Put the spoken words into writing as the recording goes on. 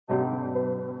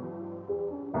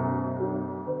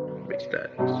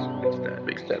stat, big stat,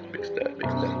 big stat, big stat,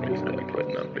 big stat. We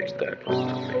putting up big stat, putting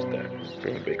up big stat.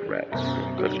 Doing big raps,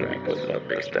 putting up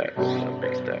big stat,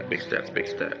 big stat, big stats, big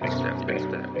stat, big stats, big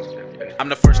stat, big stat. I'm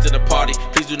the first to the party.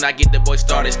 Please do not get the boy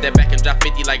started. Step back and drop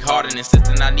 50 like Harden.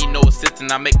 Insisting I need no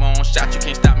assistance. I make my own shot. You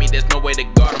can't stop me. There's no way to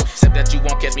guard him. Except that you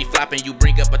won't catch me flopping. You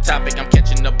bring up a topic. I'm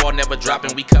catching the ball, never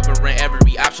dropping. We covering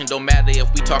every option. Don't matter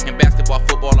if we talking basketball,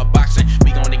 football, or boxing.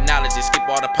 We gon' acknowledge it. Skip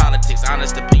all the politics.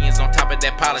 Honest opinions on top of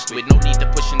that polished with no need to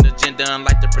push an agenda.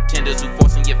 Unlike the pretenders who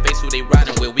force in your face who they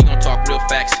riding with. We gon' talk real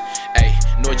facts. Ayy,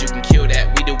 know you can kill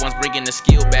that. We the ones bringing the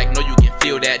skill back. Know you can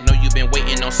feel that. Know you been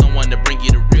waiting on someone to bring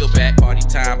you the real back. Party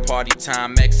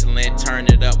time, excellent. Turn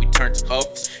it up, we turn it up.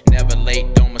 Never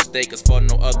late, don't mistake us for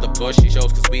no other bullshit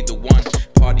shows, cause we the one.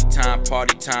 Party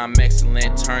time,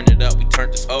 excellent. Turn it up, we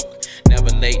turn this up. Never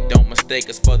late, don't mistake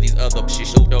us for these other shit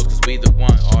shows, cause we the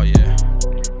one. Oh yeah.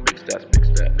 Big stats, big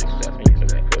stat, big stat, big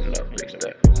stat. Putting up big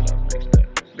stat, putting up big stat.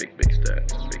 Big stat,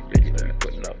 big stat.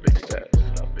 Putting up big stat,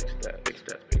 putting up big stat, big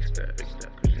stat, big stat, big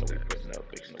stat. Putting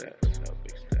up big stat, putting up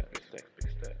big stat, big stat, big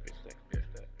stat, big stat, big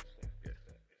stat.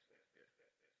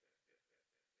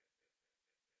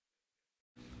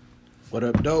 What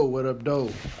up, doe? What up, doe?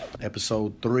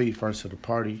 Episode 3, first of the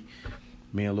party.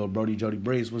 Me and little Brody Jody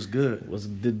Breeze, what's good? What's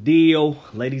the deal,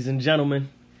 ladies and gentlemen?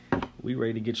 We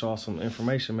ready to get y'all some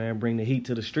information, man. Bring the heat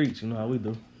to the streets. You know how we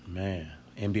do. Man,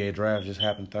 NBA draft just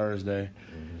happened Thursday.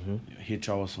 Hit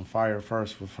y'all with some fire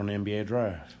first from the NBA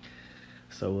draft.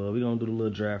 So we're going to do the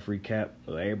little draft recap.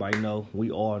 Everybody know,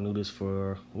 we all knew this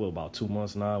for, about 2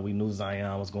 months now. We knew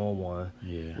Zion was going 1.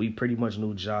 Yeah. We pretty much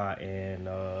knew Ja and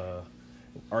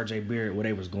RJ Barrett where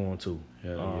they was going to.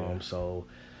 Yeah. So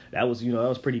that was, that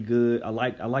was pretty good. I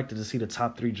liked to see the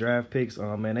top 3 draft picks.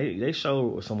 Man, they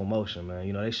showed some emotion,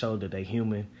 man. They showed that they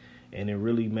human, and it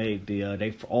really made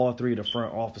they all 3 of the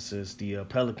front offices, the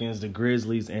Pelicans, the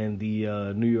Grizzlies, and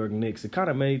the New York Knicks. It kind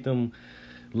of made them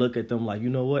look at them like, you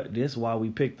know what? This is why we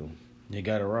picked them. They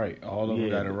got it right. All of them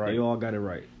got it right. They all got it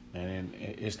right. And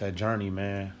it's that journey,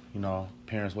 man.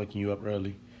 Parents waking you up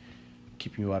early,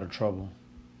 keeping you out of trouble.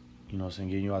 Getting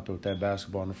you out there with that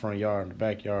basketball in the front yard, in the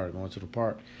backyard, going to the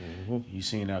park. You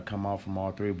seen that come out from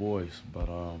all 3 boys. But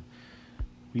who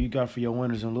you got for your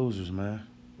winners and losers, man?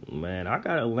 Man, I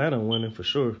got Atlanta winning for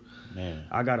sure. Man,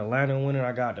 I got Atlanta winning.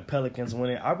 I got the Pelicans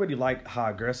winning. I really like how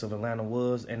aggressive Atlanta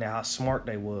was and how smart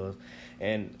they was.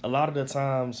 And a lot of the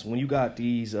times when you got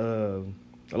these, when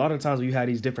you had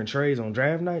these different trades on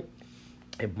draft night,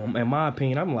 in my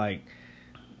opinion, I'm like,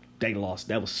 they lost.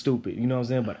 That was stupid. You know what I'm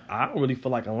saying? But I don't really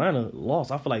feel like Atlanta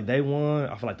lost. I feel like they won.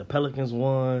 I feel like the Pelicans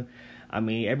won. I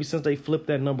mean, ever since they flipped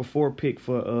that number 4 pick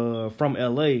for from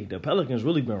LA, the Pelicans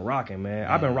really been rocking, man.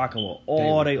 I've been rocking with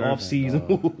all they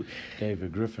offseason.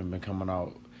 David Griffin been coming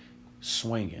out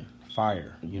swinging,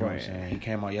 fire. You know what I'm saying? He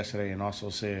came out yesterday and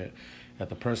also said at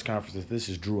the press conference that this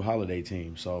is Drew Holiday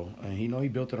team. So, and he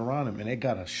built it around him, and they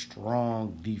got a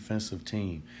strong defensive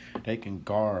team. They can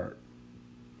guard.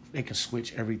 They can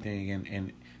switch everything,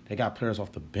 and they got players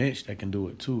off the bench that can do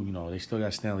it too. They still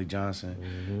got Stanley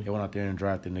Johnson. They went out there and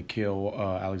drafted Nickeil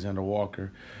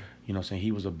Alexander-Walker.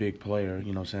 He was a big player,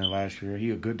 last year. He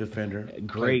a good defender.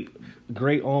 Great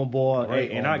on ball.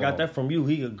 And I got that from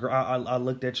you. I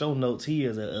looked at your notes. He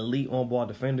is an elite on ball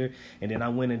defender. And then I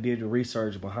went and did the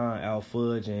research behind Al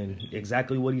Fudge, and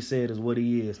exactly what he said is what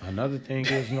he is. Another thing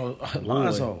is,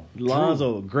 Lonzo.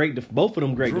 Great. Both of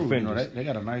them great defenders. They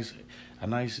got a nice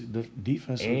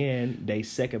defense. And they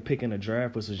second pick in the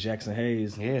draft was Jackson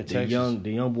Hayes. Yeah, the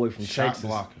young boy from Shot Texas.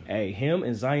 blocker. Hey, him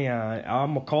and Zion,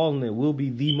 I'm calling it, will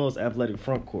be the most athletic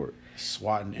front court.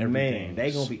 Swatting everything. Man,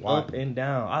 they gonna be up and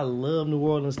down. I love New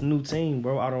Orleans' new team,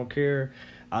 bro. I don't care.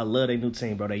 I love their new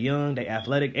team, bro. They young, they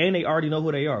athletic, and they already know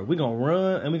who they are. We gonna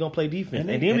run and we gonna play defense,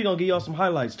 and then we gonna give y'all some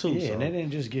highlights too. Yeah, and they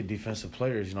didn't just get defensive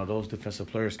players. Those defensive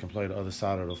players can play the other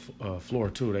side of the floor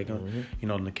too. They can,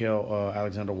 Nickeil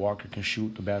Alexander-Walker can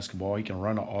shoot the basketball. He can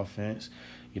run the offense.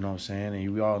 You know what I'm saying?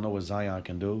 And we all know what Zion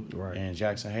can do. Right. And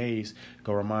Jackson Hayes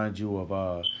gonna remind you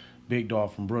of Big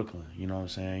Dog from Brooklyn, you know what I'm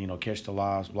saying? Catch the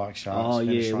lobs, block shots. Oh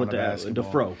yeah, with the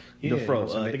fro. Yeah, the fro.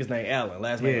 I think his name Allen.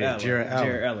 Last name Allen. Jared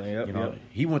Allen. Yep,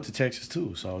 he went to Texas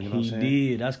too, so you know what I'm saying? He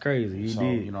did. That's crazy. He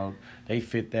did. They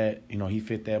fit that. He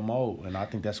fit that mold, and I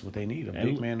think that's what they need, a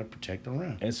big man to protect the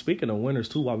rim. And speaking of winners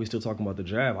too, while we still talking about the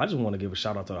draft, I just want to give a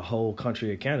shout out to the whole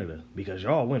country of Canada because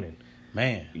y'all winning.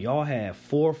 Man, y'all had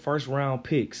 4 first-round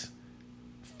picks.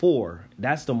 4.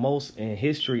 That's the most in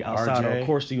history outside of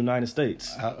course, the United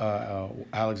States.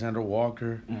 Alexander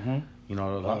Walker, You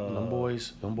know, them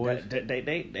boys.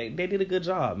 They did a good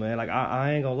job, man. Like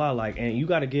I ain't gonna lie, like, and you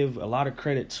got to give a lot of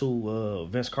credit to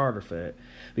Vince Carter for that,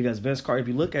 because Vince Carter, if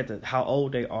you look at how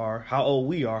old they are, how old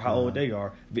we are, how old they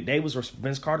are,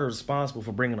 Vince Carter was responsible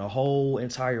for bringing a whole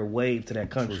entire wave to that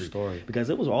country. True story. Because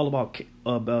it was all about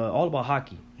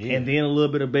hockey, and then a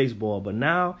little bit of baseball, but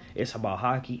now it's about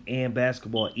hockey and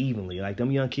basketball evenly. Like them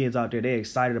young kids out there, they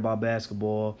excited about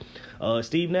basketball.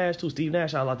 Steve Nash too. Steve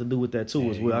Nash had a lot to do with that too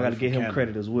as well. I got to give him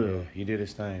credit as well. Yeah, he did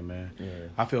his thing, man. Yeah.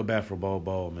 I feel bad for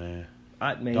Bo, man.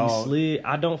 He slid.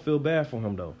 I don't feel bad for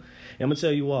him though. And I'm gonna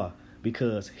tell you why.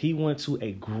 Because he went to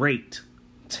a great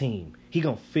team. He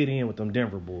gonna fit in with them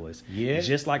Denver boys. Yeah.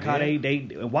 Just like how they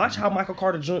watch how Michael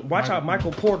Porter,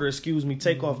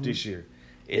 take off this year.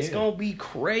 It's gonna be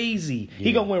crazy. Yeah.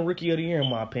 He gonna win Rookie of the Year in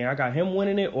my opinion. I got him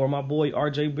winning it, or my boy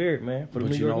R.J. Barrett, man, for the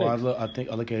New York Knicks.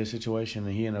 I look at his situation,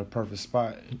 and he in a perfect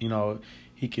spot. You know,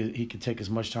 he could take as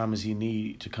much time as he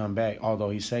need to come back. Although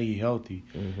he say he healthy,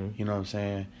 you know what I'm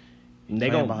saying. They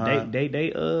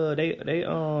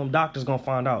doctors gonna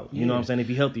find out. You know what I'm saying, if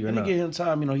he healthy or not. Give him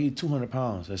time. You know, he's 200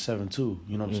 pounds at 7'2".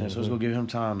 You know what I'm saying. So it's gonna give him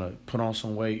time to put on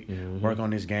some weight, work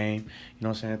on his game. You know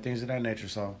what I'm saying, things of that nature.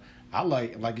 So I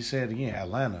like you said again,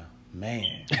 Atlanta,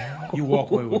 man. You walk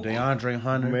away with DeAndre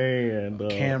Hunter, man,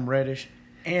 Cam Reddish,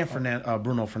 and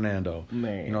Bruno Fernando.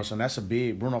 Man, you know, so that's a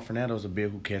big. Bruno Fernando's a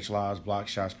big who catch lives, block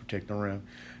shots, protect the rim.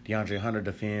 DeAndre Hunter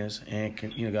defends and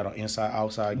got an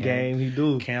inside-outside game. He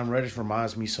do. Cam Reddish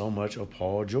reminds me so much of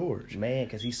Paul George. Man,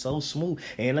 because he's so smooth.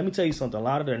 And let me tell you something. A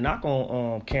lot of their knock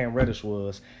on Cam Reddish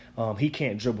was he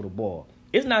can't dribble the ball.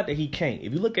 It's not that he can't.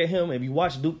 If you look at him, if you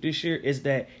watch Duke this year, it's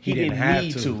that he didn't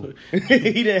need to.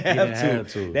 He didn't have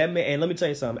to. That man, and let me tell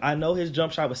you something. I know his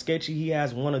jump shot was sketchy. He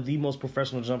has one of the most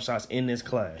professional jump shots in this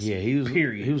class. Yeah, he was.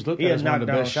 Period. He was looked at as one of the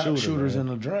best shooters in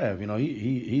the draft. You know,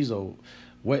 he's a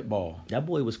wet ball. That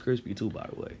boy was crispy too, by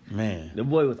the way. Man, the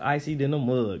boy was icy in the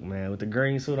mug, man, with the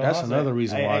green suit on. That's another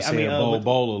reason why I said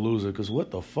Bol a loser. Because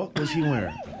what the fuck was he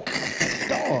wearing?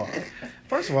 Dog.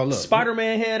 First of all, look.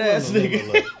 Spider-Man head ass nigga.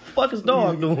 Look. Fuck is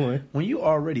dog doing? When you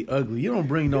already ugly, you don't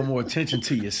bring no more attention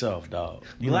to yourself, dog.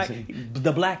 You know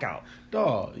the blackout.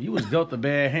 Dog, you was dealt a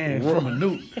bad hand from a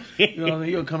nuke. You know what I mean?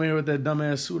 You'll come here with that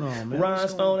dumbass suit on, man.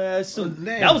 Rhinestone ass suit.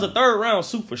 That was a third round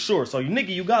suit for sure. So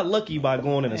you got lucky by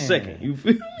going in a second. You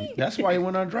feel? That's why he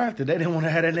went undrafted. They didn't want to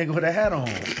have that nigga with a hat on.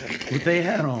 With their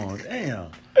hat on.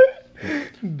 Damn.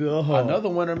 Another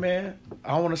winner, man.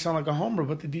 I don't want to sound like a homer,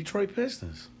 but the Detroit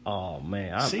Pistons. Oh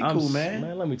man, I'm man.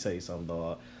 Man, let me tell you something,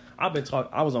 dog. I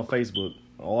was on Facebook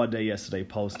all day yesterday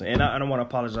posting, and I don't want to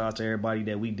apologize to everybody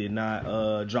that we did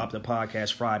not drop the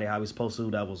podcast Friday how we supposed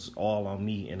to. That was all on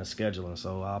me in the scheduling,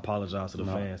 so I apologize to the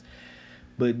fans.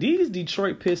 But these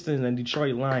Detroit Pistons and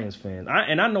Detroit Lions fans,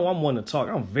 I know I'm one to talk.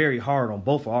 I'm very hard on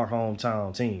both of our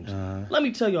hometown teams. Let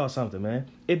me tell y'all something, man.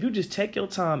 If you just take your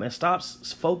time and stop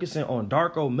focusing on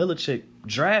Darko Milicic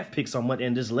draft pick so much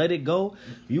and just let it go,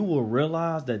 you will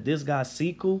realize that this guy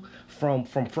Sekou from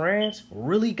France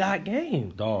really got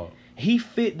game. Dog. He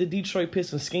fit the Detroit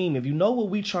Pistons scheme. If you know what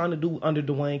we trying to do under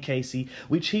Dwayne Casey,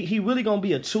 which he really gonna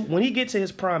be when he gets to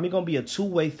his prime, he gonna be a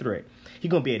two-way threat. He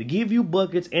gonna be able to give you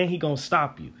buckets and he gonna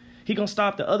stop you. He gonna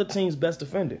stop the other team's best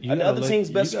defender. The other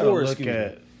team's best scorer. You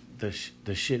gotta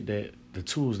look at the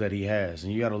tools that he has,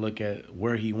 and you gotta look at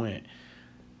where he went.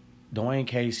 Dwayne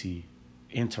Casey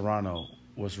in Toronto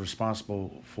was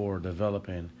responsible for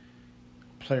developing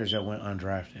players that went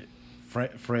undrafted.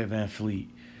 Fred VanVleet,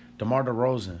 DeMar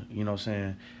DeRozan, you know what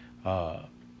I'm saying?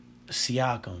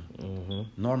 Siakam,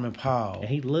 Norman Powell. And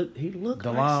he looked DeLon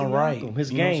like Wright. His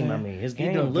game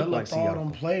looked like Siakam. All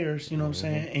them players, you know what I'm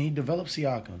saying? And he developed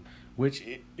Siakam, which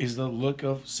is the look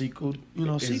of Sekou,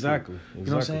 Exactly. You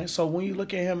know what I'm saying? So when you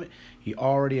look at him, he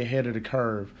already ahead of the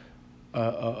curve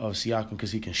of Siakam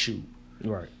because he can shoot.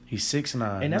 Right. He's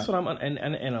 6'9". And that's what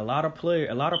and a lot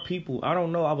of people, I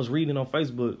don't know, I was reading on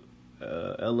Facebook,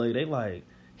 LA, they like,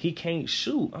 he can't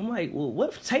shoot. I'm like, well,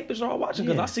 what tape is y'all watching?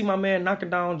 Because I see my man knocking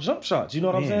down jump shots. You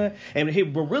know what I'm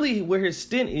saying? But really, where his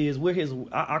stint is,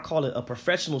 I call it a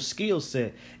professional skill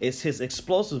set, is his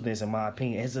explosiveness, in my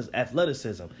opinion, his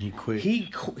athleticism. He quick.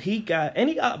 He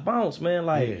got bounce, man.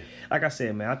 Like I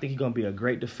said, man, I think he's gonna be a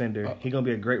great defender. He's gonna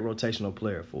be a great rotational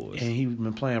player for us. And he's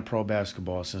been playing pro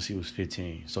basketball since he was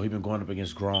 15. So he's been going up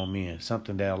against grown men,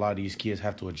 something that a lot of these kids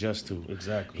have to adjust to.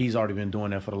 Exactly. He's already been doing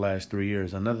that for the last 3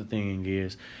 years. Another thing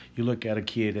is, you look at a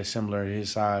kid that's similar to his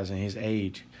size and his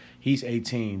age. He's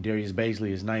 18. Darius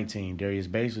Bazley is 19. Darius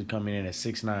Bazley coming in at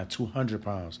 6'9", 200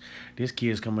 pounds. This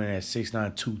kid's coming in at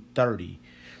 6'9", 230.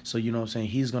 So, you know what I'm saying?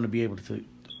 He's going to be able to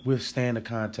withstand the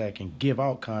contact and give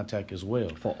out contact as well.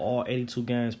 For all 82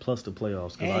 games plus the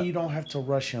playoffs. And you don't have to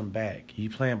rush him back. You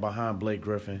playing behind Blake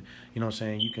Griffin. You know what I'm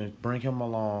saying? You can bring him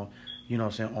along, you know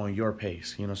what I'm saying, on your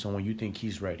pace. You know what I'm saying? When you think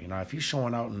he's ready. Now, if he's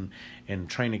showing out in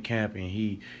training camp and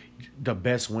he the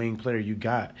best wing player you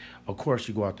got, of course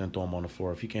you go out there and throw him on the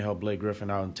floor. If you can help Blake Griffin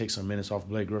out and take some minutes off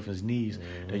Blake Griffin's knees,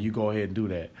 then you go ahead and do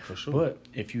that. For sure. But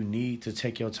if you need to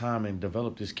take your time and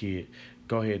develop this kid,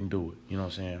 go ahead and do it. You know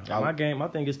what I'm saying? My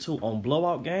thing is too, on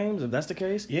blowout games, if that's the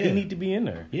case, Yeah. he need to be in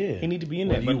there. Yeah. He need to be in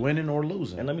Whether there. you winning or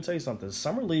losing. And let me tell you something.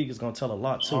 Summer League is going to tell a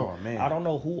lot, too. Oh, man. I don't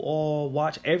know who all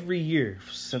watch every year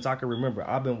since I can remember.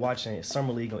 I've been watching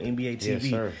Summer League on NBA TV. Yes,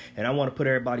 sir. And I want to put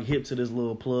everybody hip to this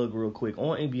little plug real quick.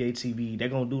 On NBA TV, they're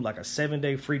going to do like a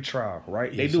 7-day free trial,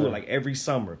 right? They Yes, do sir. it like every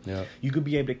summer. Yeah. You could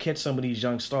be able to catch some of these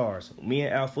young stars. Me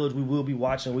and Al Fudge, we will be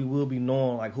watching. We will be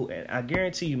knowing like who. And I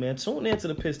guarantee you, man, tune into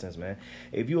the Pistons, man.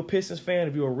 If you're a Pistons fan,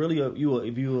 if you're really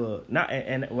not,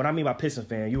 and what I mean by Pistons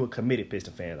fan, you a committed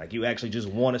Pistons fan. Like you actually just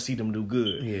want to see them do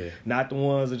good. Yeah. Not the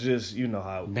ones that just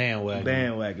how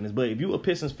bandwagoners. But if you a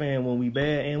Pistons fan when we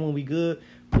bad and when we good,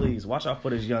 please watch out for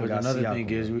this young guy. But another thing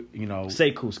is, you know,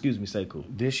 Sekou, excuse me, Sekou.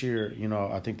 This year, you know,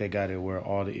 I think they got it where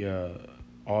all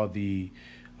the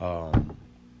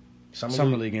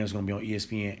Summer League games going to be on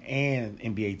ESPN and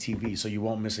NBA TV, so you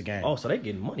won't miss a game. Oh, so they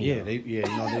getting money. Yeah, now. you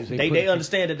know, They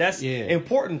understand that that's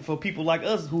important for people like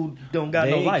us who don't got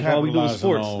no life. All we do is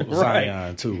sports. On right.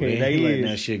 Zion too. Yeah, they letting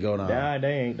that shit go down. Nah,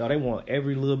 they ain't. No, they want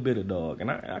every little bit of dog, and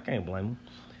I can't blame them.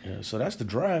 Yeah, so that's the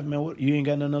drive, man. What, you ain't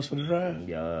got nothing else for the drive?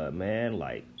 Yeah, man.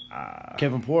 Like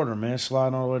Kevin Porter, man,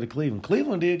 sliding all the way to Cleveland.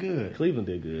 Cleveland did good. Cleveland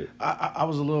did good. I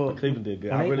was a little. Cleveland did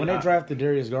good. When they drafted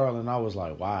Darius Garland, I was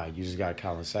like, wow, you just got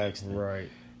Colin Sexton, right?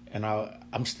 And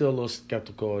I'm still a little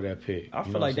skeptical of that pick. I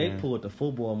feel like they pulled the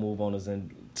football move on us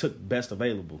and took best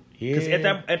available. Yeah. Because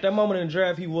at that moment in the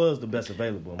draft, he was the best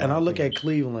available. And I look at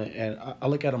Cleveland, and I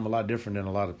look at them a lot different than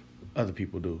a lot of other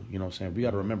people do. You know what I'm saying? We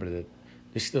got to remember that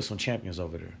there's still some champions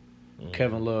over there. Mm-hmm.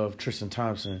 Kevin Love, Tristan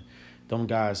Thompson, them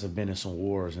guys have been in some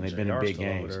wars, and they've been in big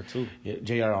games. Over there too. Yeah,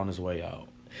 JR on his way out.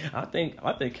 I think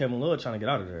Kevin Love trying to get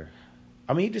out of there.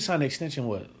 I mean, he just signed an extension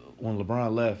when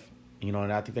LeBron left, you know,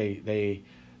 and I think they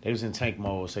was in tank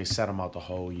mode, so they sat him out the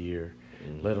whole year,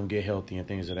 let him get healthy and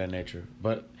things of that nature.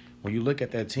 But when you look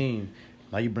at that team,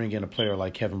 now you bring in a player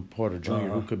like Kevin Porter Jr.,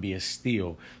 who could be a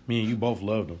steal. Me and you both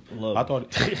loved him. I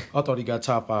thought he got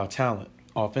top 5 talent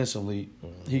offensively.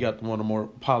 He got one of the more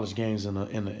polished games in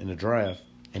the draft.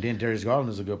 And then Darius Garland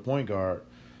is a good point guard.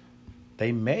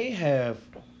 They might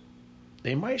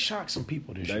shock some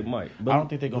people this year. They might. I don't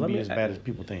think they're going to be as bad as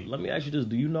people think. Let me ask you this.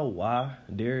 Do you know why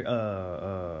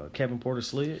Kevin Porter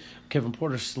slid? Kevin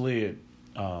Porter slid.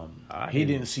 He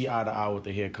didn't see eye to eye with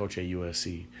the head coach at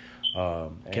USC.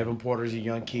 Kevin Porter's a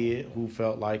young kid who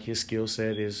felt like his skill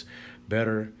set is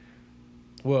better.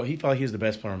 Well, he felt like he was the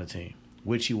best player on the team,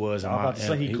 which he was. I was about to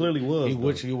say he clearly was.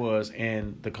 Which he was,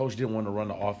 and the coach didn't want to run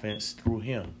the offense through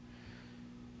him.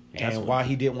 And why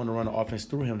he didn't want to run the offense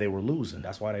through him, they were losing.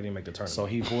 That's why they didn't make the tournament. So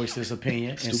he voiced his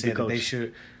opinion and said that they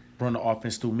should run the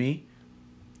offense through me.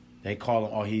 They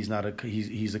call him, he's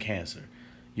a cancer.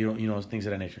 You know, things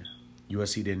of that nature.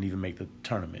 USC didn't even make the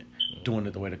tournament, doing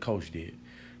it the way the coach did.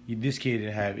 This kid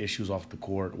didn't have issues off the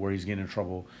court where he's getting in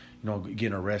trouble,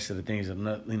 getting arrested and things of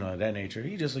that nature.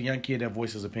 He's just a young kid that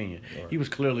voiced his opinion. Right. He was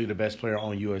clearly the best player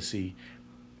on USC.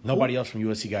 Nobody else from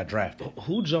USC got drafted.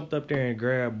 Who jumped up there and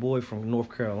grabbed boy from North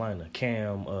Carolina,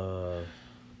 Cam?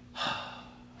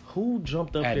 Who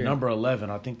jumped up there? At number 11,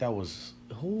 I think that was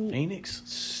Phoenix.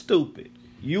 Stupid.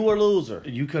 You a loser.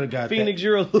 You could have got Phoenix,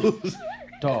 you're a loser.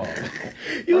 Dog.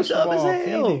 You dumb as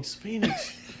hell.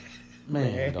 Phoenix.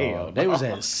 Man, dog. They was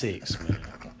at 6, man.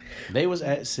 They was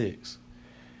at 6.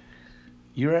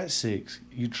 You're at 6.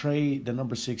 You trade the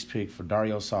number 6 pick for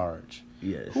Dario Saric.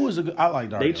 Yes. Who is a good? I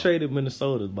like Dario. They traded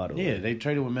Minnesota, by the way. Yeah, they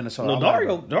traded with Minnesota. No,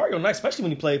 Dario nice, especially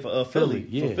when he played for Philly.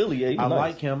 Yeah. For Philly, yeah, I nice.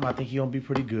 like him. I think he's gonna be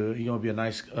pretty good. He's gonna be a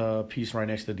nice piece right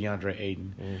next to DeAndre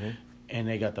Ayton. Mm-hmm. And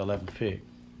they got the 11th pick.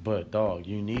 But dog,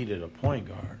 you needed a point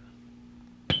guard.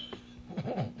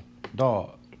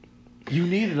 Dog, you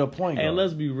needed a point guard. And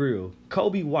let's be real,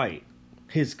 Kobe White,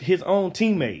 his own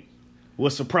teammate,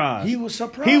 was surprised. He was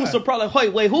surprised.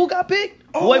 Like, wait, who got picked?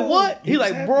 Oh, wait, what? He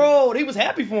like, happy. bro, he was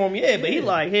happy for him, yeah, but he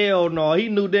like, hell no, he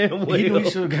knew damn well. He knew he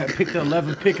should have got picked the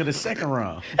 11th pick of the second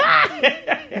round.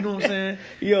 You know what I'm saying?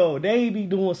 Yo, they be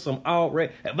doing some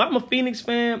outrage. If I'm a Phoenix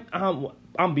fan,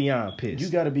 I'm beyond pissed. You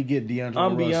got to be getting DeAndre Russell.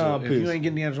 I'm beyond pissed. If you ain't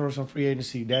getting DeAndre Russell on free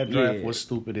agency, that draft was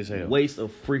stupid as hell. Waste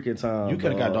of freaking time. You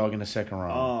could have got dog in the second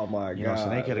round. Oh my god. So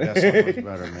they could have got so much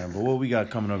better, man. But what we got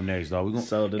coming up next, dog? We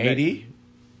gonna AD?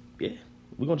 Yeah.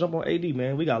 we're gonna jump on AD,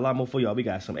 man. We got a lot more for y'all. We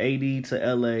got some AD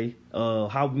to LA.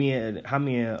 How me and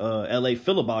LA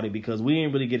feel about it, because we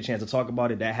didn't really get a chance to talk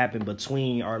about it. That happened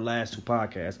between our last 2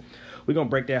 podcasts. We're gonna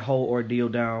break that whole ordeal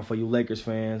down for you Lakers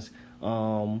fans.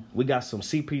 We got some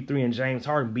CP3 and James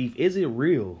Harden beef. Is it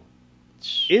real?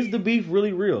 Is the beef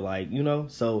really real? Like, you know,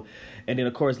 so, and then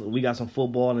of course we got some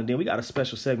football, and then we got a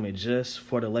special segment just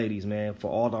for the ladies, man.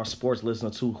 For all our sports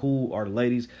listeners too, who are the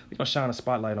ladies? We're gonna shine a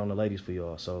spotlight on the ladies for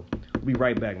y'all. So we'll be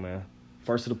right back, man.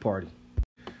 First to the party.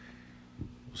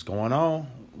 What's going on?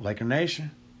 Laker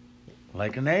Nation.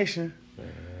 Laker Nation.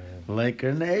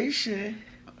 Laker Nation.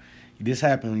 This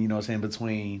happened, you know what I'm saying,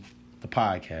 between the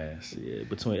podcast. Yeah,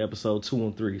 between episode 2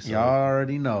 and 3. So. Y'all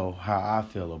already know how I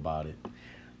feel about it.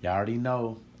 Y'all already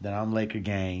know that I'm Laker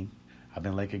gang. I've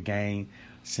been Laker gang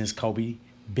since Kobe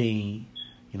Bean.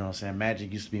 You know what I'm saying?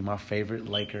 Magic used to be my favorite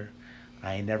Laker.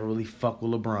 I ain't never really fucked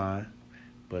with LeBron.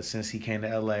 But since he came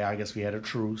to LA, I guess we had a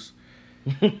truce.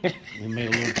 We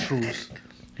made a little truce.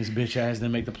 His bitch ass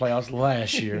didn't make the playoffs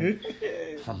last year.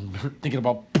 I'm thinking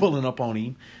about pulling up on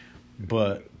him.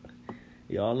 But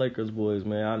y'all Lakers boys,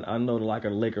 man. I know the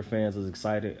Laker fans is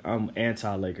excited. I'm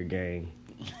anti-Laker gang.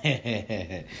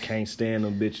 Can't stand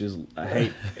them bitches. I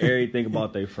hate everything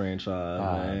about their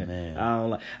franchise, man. I don't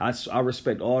like. I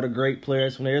respect all the great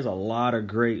players from there. There's a lot of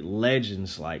great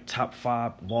legends, like top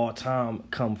 5 of all time,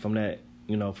 come from that,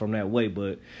 you know, from that way.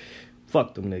 But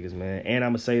fuck them niggas, man. And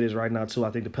I'm gonna say this right now too. I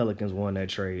think the Pelicans won that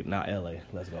trade, not LA.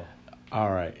 Let's go.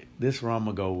 All right, this is where I'm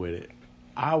gonna go with it.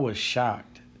 I was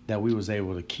shocked that we was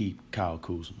able to keep Kyle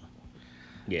Kuzma.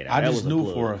 Yeah, I just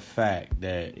knew for a fact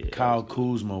that Kyle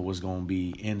Kuzma was going to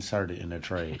be inserted in the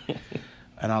trade.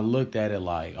 And I looked at it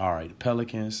like, all right, the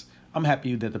Pelicans, I'm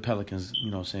happy that the Pelicans, you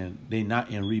know what I'm saying, they not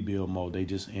in rebuild mode. They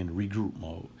just in regroup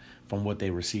mode from what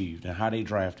they received and how they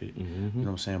drafted. You know what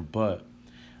I'm saying? But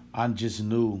I just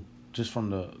knew, just from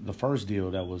the first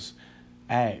deal that was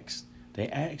asked, they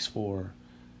asked for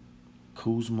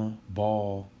Kuzma,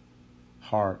 Ball,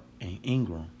 Hart, and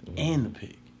Ingram and the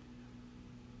pick.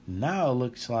 Now it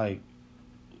looks like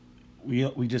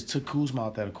we just took Kuzma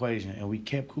out that equation and we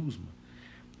kept Kuzma.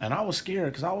 And I was scared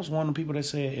because I was one of the people that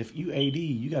said, if you AD,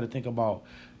 you got to think about,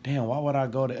 damn, why would I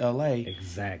go to L.A.?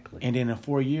 Exactly. And then in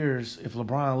 4 years, if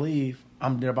LeBron leave,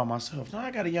 I'm there by myself. Now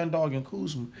I got a young dog in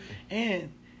Kuzma.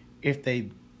 And if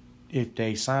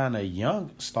they sign a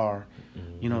young star,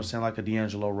 you know what I'm saying, like a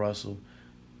D'Angelo Russell,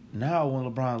 now when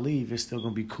LeBron leave, it's still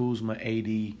going to be Kuzma,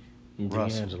 AD,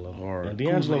 Russell, or and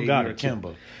D'Angelo got it.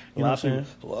 Kemba. A lot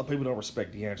of people don't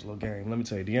respect D'Angelo game. Let me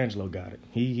tell you, D'Angelo got it.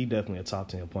 He definitely a top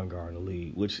 10 point guard in the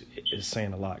league, which is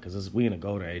saying a lot because we in the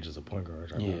golden ages of point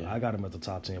guards. I got him as the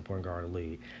top 10 point guard in the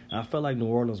league. And I felt like New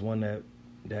Orleans won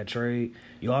that trade.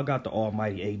 Y'all got the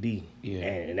almighty AD,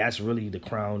 and that's really the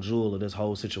crown jewel of this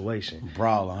whole situation.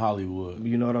 Brawling Hollywood.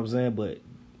 You know what I'm saying? But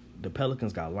the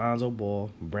Pelicans got Lonzo Ball,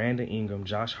 Brandon Ingram,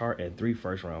 Josh Hart, and 3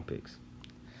 first-round picks.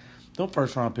 Them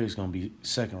first-round picks going to be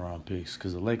second-round picks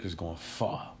because the Lakers going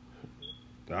far.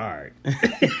 All right.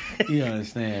 You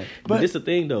understand. But it's the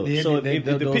thing, though. So if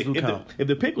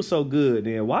the pick was so good,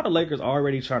 then why the Lakers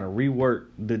already trying to rework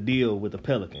the deal with the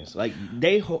Pelicans? Like,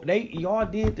 y'all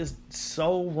did this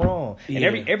so wrong.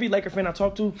 And every Laker fan I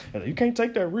talk to, you can't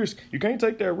take that risk. You can't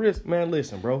take that risk. Man,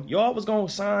 listen, bro. Y'all was going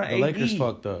to sign AD. The Lakers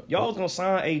fucked up. Y'all was going to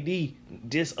sign AD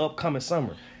this upcoming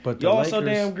summer. But y'all so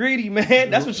damn greedy, man.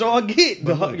 That's what y'all get.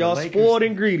 Y'all spoiled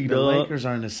and greedy, the dog. The Lakers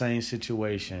are in the same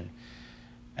situation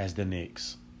as the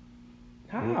Knicks.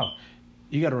 How?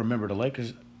 You got to remember, the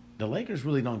Lakers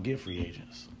really don't get free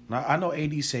agents. Now, I know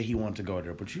AD said he wanted to go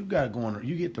there, but you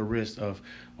get the risk of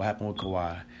what happened with Kawhi,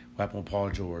 what happened with Paul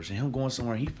George, and him going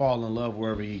somewhere, he fall in love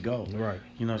wherever he go. Right.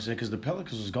 You know what I'm saying? Because the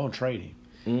Pelicans was going to trade him.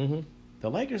 Mm-hmm. The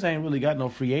Lakers ain't really got no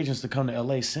free agents to come to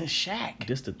L.A. since Shaq.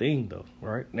 This the thing, though,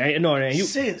 right?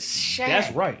 Since Shaq.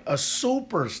 That's right. A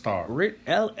superstar.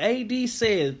 AD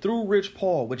said through Rich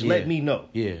Paul, which let me know.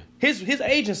 Yeah. His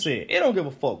agent said, it don't give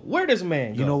a fuck where this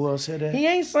man go. You know who else said that? He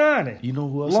ain't signing. You know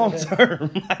who else long said that? Long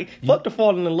term. Fuck the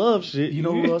falling in love shit. You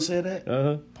know who else said that?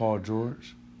 Uh-huh. Paul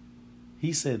George.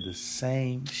 He said the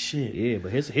same shit. Yeah,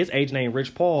 but his agent ain't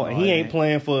Rich Paul, and he ain't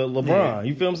playing for LeBron. Yeah.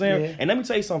 You feel what I'm saying? Yeah. And let me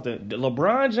tell you something.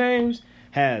 LeBron James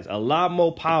has a lot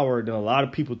more power than a lot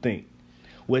of people think.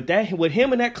 With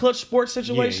him in that clutch sports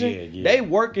situation, they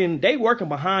working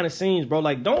behind the scenes, bro.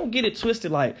 Like, don't get it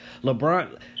twisted. Like,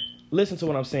 LeBron, listen to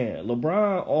what I'm saying.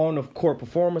 LeBron on the court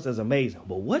performance is amazing,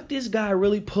 but what this guy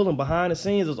really pulling behind the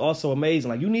scenes is also amazing.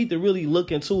 Like, you need to really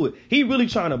look into it. He really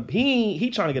trying to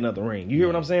get another ring. You hear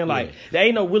what I'm saying? Like, there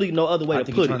ain't no other way to put it. I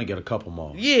think he's trying to get a couple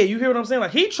more. Yeah, you hear what I'm saying?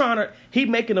 Like,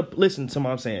 listen to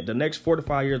what I'm saying. The next 4 to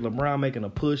 5 years, LeBron making a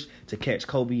push to catch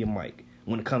Kobe and Mike.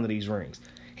 when it comes to these rings.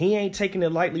 He ain't taking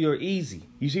it lightly or easy.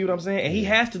 You see what I'm saying? And he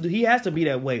has to be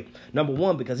that way. Number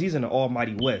one, because he's in the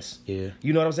almighty West. Yeah.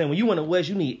 You know what I'm saying? When you in the West,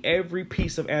 you need every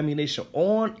piece of ammunition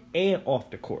on and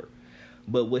off the court.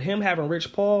 But with him having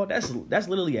Rich Paul, that's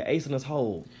literally an ace in his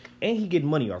hole. And he getting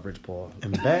money off Rich Paul.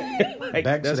 And back Like,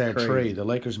 back to that's that crazy. trade, the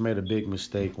Lakers made a big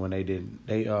mistake when they didn't.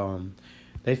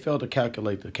 They failed to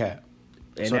calculate the cap.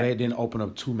 And So that- they didn't open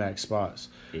up 2 max spots.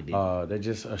 It did. They're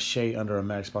just a shade under a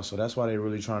max spot. So that's why they're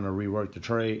really trying to rework the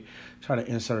trade, try to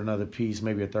insert another piece,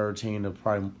 maybe a third team to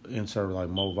probably insert like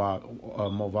Mo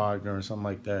Wagner or something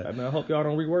like that. I mean, I hope y'all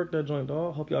don't rework that joint,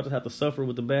 dog. Hope y'all just have to suffer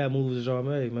with the bad moves that y'all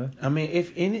made, man. I mean,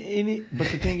 if any, but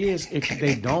the thing is, if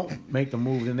they don't make the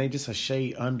move, then they just a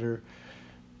shade under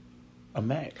a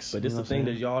max. But this You know the thing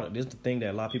what I'm saying? this the thing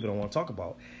that a lot of people don't want to talk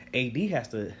about. AD has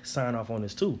to sign off on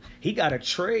this too. He got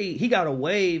to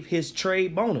waive his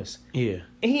trade bonus. Yeah.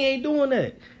 And he ain't doing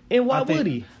that. And why would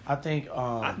he? I think.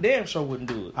 I damn sure wouldn't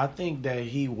do it. I think that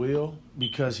he will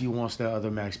because he wants that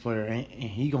other max player, and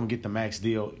he gonna get the max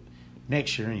deal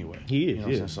next year anyway. He is, You know what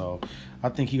I'm yeah. saying? So I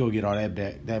think he gonna get all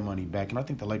that money back, and I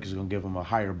think the Lakers are gonna give him a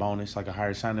higher bonus, like a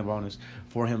higher signing bonus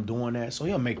for him doing that. So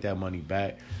he'll make that money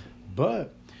back.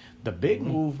 But the big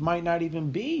move might not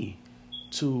even be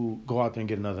to go out there and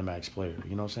get another max player.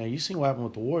 You know what I'm saying? You seen what happened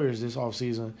with the Warriors this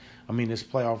offseason. I mean, this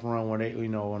playoff run where they,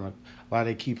 when a lot of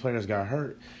their key players got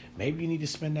hurt. Maybe you need to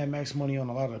spend that max money on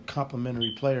a lot of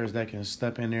complimentary players that can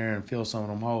step in there and fill some of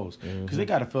them holes. Because they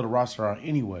got to fill the roster out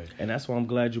anyway. And that's why I'm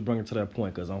glad you bring it to that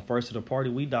point, because on First to the Party,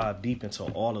 we dive deep into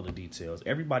all of the details.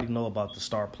 Everybody know about the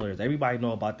star players. Everybody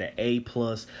know about the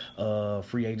A-plus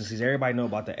free agencies. Everybody know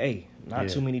about the A. Not Yeah.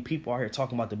 too many people out here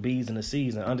talking about the B's and the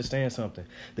C's. And understand something.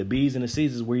 The B's and the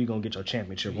C's is where you're going to get your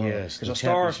championship run. Yes, Because the your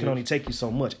stars can championships. only take you so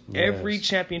much. Yes. Every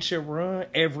championship run,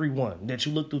 every one that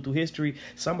you look through history,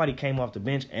 somebody came off the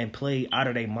bench and played out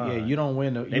of their mind. Yeah, you don't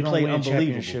win They you don't played win unbelievable.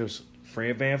 championships.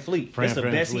 Fred VanVleet. Fred That's the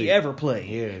best VanVleet. he ever played.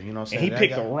 Yeah, you know what I'm And saying? he That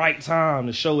picked guy- the right time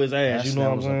to show his ass. You know that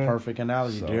what I'm was saying? a perfect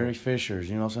analogy. So- Derek Fisher's,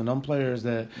 you know what I'm saying? Them players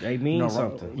that They mean you know,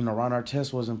 something. You know, Ron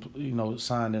Artest wasn't,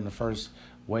 signed in the first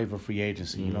wave of free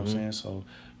agency. You know what I'm saying? So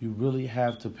you really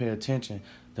have to pay attention.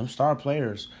 Them star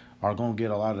players are gonna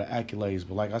get a lot of the accolades,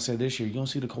 but like I said this year, you don't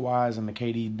see the Kawhis and the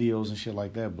KD deals and shit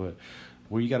like that. But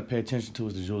where you got to pay attention to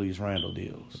is the Julius Randle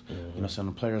deals. You know, some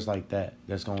of the players like that.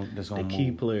 That's gonna The move.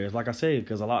 key players, like I said,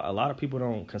 because a lot of people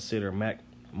don't consider Marc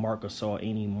Gasol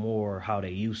anymore how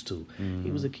they used to.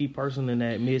 He was a key person in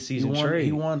that midseason trade.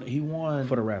 He won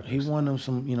for the Raptors. He won them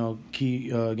some, key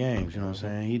games. You know what I'm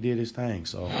saying? He did his thing.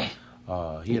 So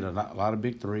he had a lot of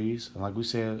big threes, and like we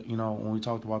said, when we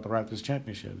talked about the Raptors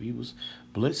championship, he was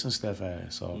blitzing Steph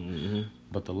ass. So,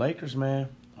 but the Lakers, man,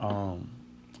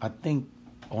 I think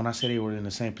when I say they were in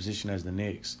the same position as the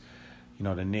Knicks,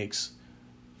 the Knicks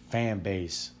fan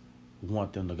base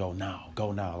want them to go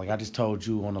now. Like I just told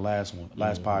you on the last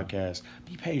podcast,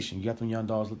 be patient. You got them young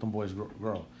dogs, let them boys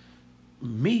grow.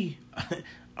 Me,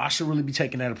 I should really be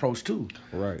taking that approach too.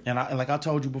 Right. And like I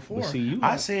told you before, But see,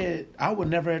 I said I would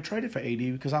never have traded for AD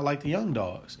because I like the young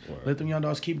dogs. Right. Let them young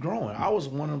dogs keep growing. I was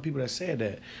one of them people that said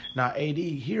that. Now AD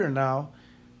here now,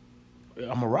 I'm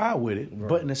going to ride with it. Right.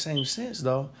 But in the same sense,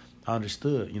 though, I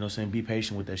understood. You know what I'm saying? Be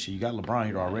patient with that shit. You got LeBron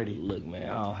here already. Look, man,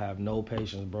 I don't have no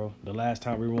patience, bro. The last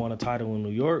time we won a title in New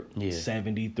York, Yeah.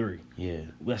 73. Yeah.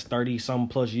 That's 30-some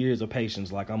plus years of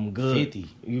patience. Like, I'm good. 50.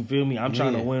 You feel me? I'm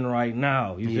trying to Yeah. win right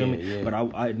now. You feel Yeah, me? yeah. But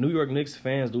I New York Knicks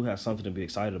fans do have something to be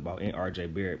excited about in R.J.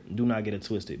 Barrett. Do not get it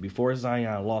twisted. Before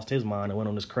Zion lost his mind and went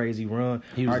on this crazy run,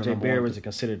 He was the R.J. number Barrett one. was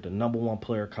considered the number one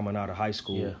player coming out of high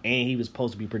school. Yeah. And he was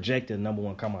supposed to be projected number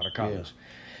one coming out of college.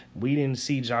 We didn't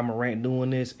see Ja Morant doing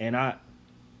this, and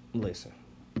listen,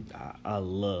 I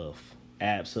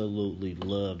absolutely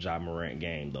love Ja Morant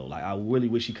game though. Like I really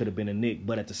wish he could have been a Knick,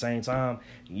 but at the same time,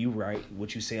 you right.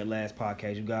 What you said last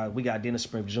podcast, we got Dennis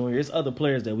Smith Jr. There's other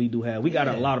players that we do have. We got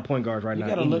a lot of point guards right You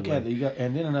now. got to look anyway. at it.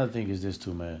 And then another thing is this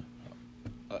too, man.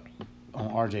 On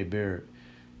R.J. Barrett,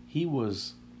 he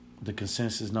was the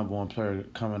consensus number one player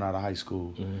coming out of high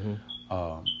school.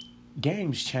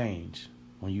 Games change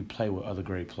when you play with other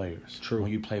great players. True.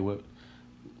 When you play with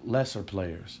lesser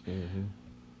players.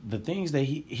 The things that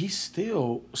he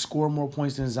still scored more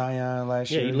points than Zion last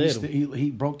Yeah, year. he led him.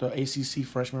 He broke the ACC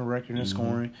freshman record in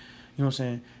scoring. You know what I'm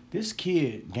saying? This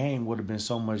kid game would have been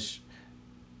so much.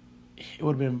 It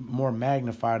would have been more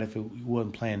magnified if he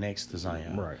wasn't playing next to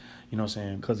Zion. Right. You know what I'm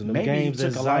saying? 'Cause in them maybe games he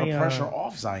took that a lot of Zion- pressure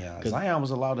off Zion. 'Cause- Zion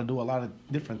was allowed to do a lot of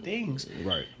different things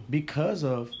Right. because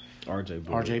of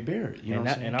RJ Barrett. You know and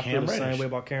what I'm saying? And I feel the same way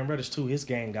about Cam Reddish too. His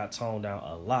game got toned down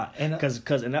a lot, and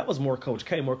that was more Coach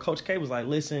K. Coach K was like,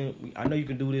 listen, I know you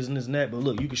can do this and this and that, but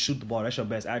look, you can shoot the ball. That's your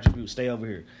best attribute. Stay over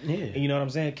here. Yeah, and you know what I'm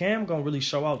saying? Cam gonna really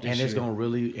show out this year. It's gonna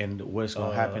really, and what's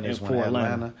gonna happen is when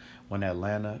Atlanta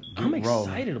I'm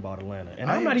excited about Atlanta,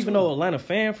 and I'm not even no Atlanta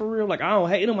fan for real. Like I don't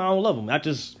hate him, I don't love him.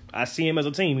 I see him as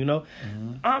a team, you know.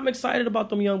 Mm-hmm. I'm excited about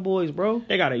them young boys, bro.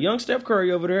 They got a young Steph Curry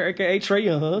over there, aka Trae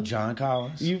Young, huh? John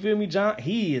Collins. You feel me, John?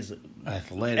 He is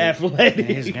athletic. And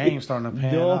his game's starting to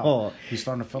pan out. He's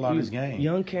starting to fill out his game.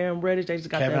 Young Cam Reddish, they just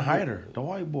got Kevin that Hyder, the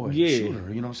white boy,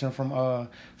 shooter. You know what I'm saying,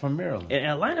 from Maryland. And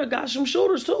Atlanta got some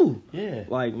shooters too. Yeah,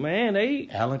 like man,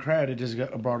 Alan Crabb they just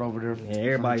got brought over there. Yeah,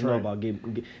 everybody know about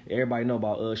everybody know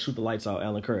about shoot the lights out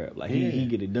Alan Crabb. Like he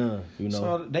get it done. You know,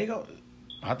 so they go.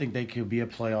 I think they could be a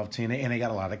playoff team, and they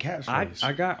got a lot of cap space.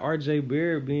 I got RJ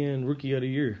Barrett being Rookie of the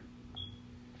Year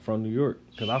from New York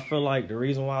because I feel like the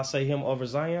reason why I say him over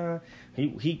Zion,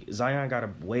 Zion got a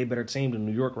way better team than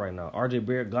New York right now. RJ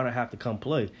Barrett gonna have to come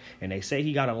play, and they say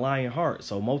he got a lion heart.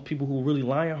 So most people who really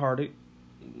lion hearted,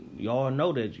 y'all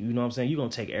know that. You know what I'm saying? You're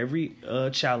gonna take every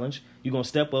challenge. You're gonna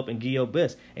step up and give your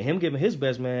best. And him giving his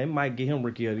best, man, it might get him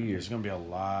Rookie of the Year. There's gonna be a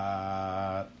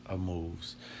lot of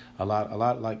moves, a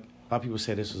lot like. A lot of people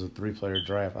say this was a 3-player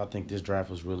draft. I think this draft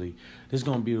was really... This is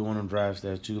going to be one of them drafts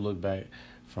that you look back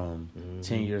from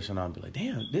 10 years from now and be like,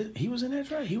 damn, he was in that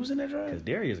draft? He was in that draft? Because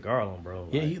Darius Garland, bro.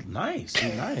 Yeah, he's nice.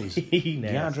 He's nice.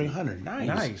 DeAndre Hunter, nice.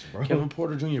 Nice, bro. Kevin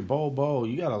Porter Jr., Bo.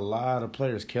 You got a lot of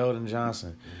players. Keldon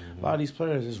Johnson. A lot of these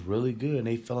players is really good, and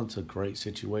they fell into great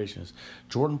situations.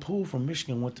 Jordan Poole from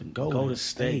Michigan went to Golden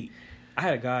State. I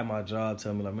had a guy at my job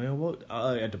tell me, like, man, what?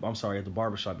 At the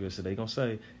barbershop yesterday, gonna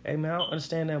say, hey, man, I don't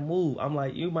understand that move. I'm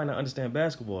like, you might not understand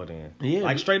basketball then. Yeah.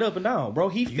 Like, straight up and down, bro.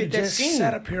 He fit that scheme. You just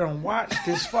sat up here and watched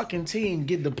this fucking team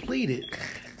get depleted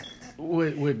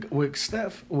with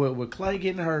Steph, with Clay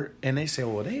getting hurt, and they say,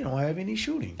 well, they don't have any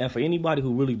shooting. And for anybody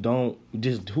who really don't,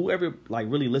 just whoever, like,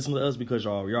 really listen to us because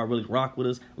y'all really rock with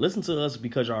us, listen to us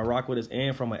because y'all rock with us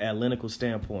and from an analytical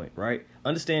standpoint, right?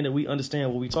 Understand that we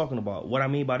understand what we talking about. What I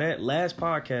mean by that, last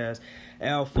podcast,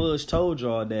 Al Fudge told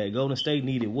y'all that Golden State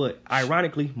needed what?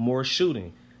 Ironically, more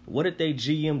shooting. What did they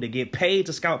GM to get paid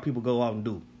to scout people go out and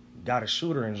do? Got a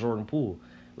shooter in Jordan Poole.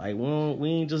 Like, we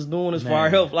ain't just doing this for our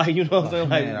health. Like, you know what I'm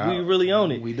saying? Like, we really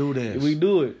own it. We do this. We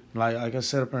do it. Like I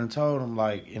said up there and told him,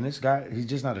 like, and this guy, he's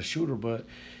just not a shooter, but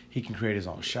he can create his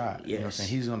own shot. Yes. You know what I'm saying?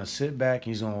 He's going to sit back.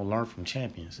 He's going to learn from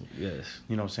champions. Yes.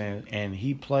 You know what I'm saying? And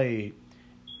he played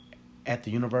at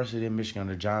the University of Michigan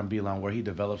under John Beilein, where he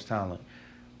develops talent.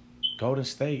 Golden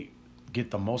State get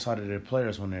the most out of their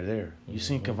players when they're there. You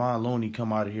seen Kevon Looney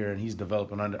come out of here, and he's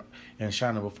developing under and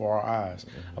shining before our eyes.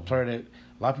 A player that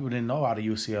a lot of people didn't know out of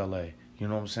UCLA. You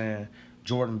know what I'm saying?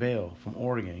 Jordan Bell from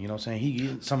Oregon. You know what I'm saying? He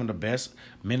get some of the best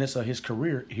minutes of his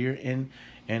career here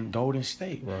in Golden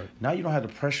State. Right. Now you don't have the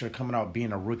pressure of coming out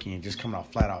being a rookie and just coming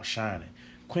out flat out shining.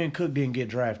 Quinn Cook didn't get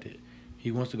drafted. He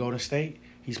wants to go to State.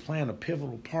 He's playing a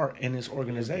pivotal part in this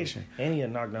organization. And he a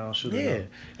knockdown shooter. Yeah.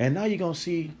 And now you're going to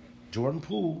see Jordan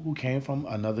Poole, who came from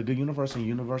another good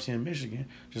university of Michigan,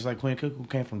 just like Quinn Cook, who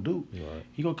came from Duke. Right.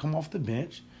 He going to come off the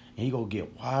bench, and he going to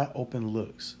get wide open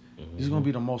looks. These are going to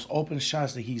be the most open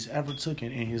shots that he's ever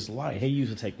taken in his life. And he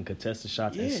used to taking contested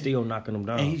shots and still knocking them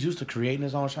down. And he's used to creating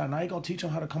his own shot. Now he's going to teach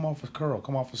him how to come off a curl,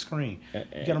 come off a screen. You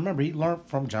got to remember, he learned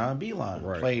from John Beilein.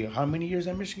 Right. Played how many years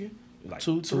at Michigan? Like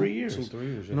 3 years. 2-3 years, yeah.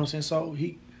 You know what I'm saying? So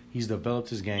he's developed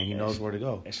his game. He knows where to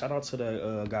go. And shout out to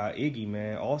the guy Iggy,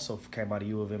 man. Also came out of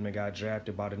U of M and got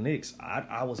drafted by the Knicks.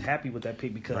 I was happy with that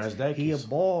pick because he a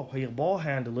ball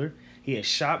handler. He a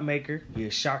shot maker. He a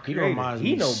shot creator.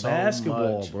 He know so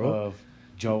basketball, much bro. Of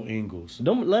Joe Ingles.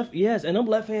 Them left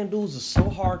hand dudes are so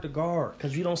hard to guard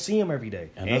because you don't see him every day.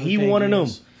 And he one of them.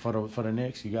 For the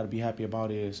Knicks, you got to be happy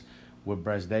about is what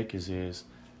Brazdeikis is.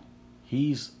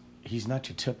 He's not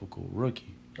your typical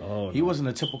rookie. Oh, he wasn't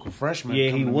a typical freshman. Yeah,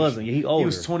 he wasn't. Yeah, he older. He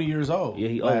was 20 years old. Yeah,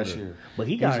 he last older. year. But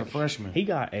he was a freshman. He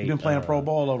been playing pro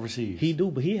ball overseas. He do,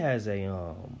 but he has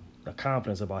a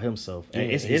confidence about himself. And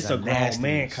yeah, it's a grown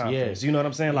man confidence. Yeah. You know what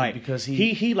I'm saying? Like because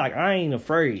he like I ain't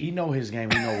afraid. He know his game.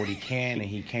 He know what he can and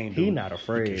he can't do. He not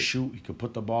afraid. He can shoot. He can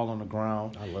put the ball on the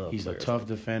ground. He's a tough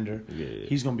defender. Yeah.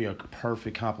 He's gonna be a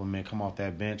perfect complement. Come off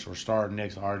that bench or start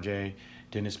next to RJ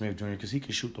Dennis Smith Jr. because he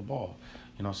can shoot the ball.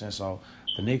 You know what I'm saying? So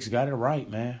the Knicks got it right,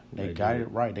 man. They got it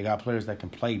right. They got players that can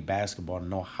play basketball and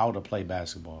know how to play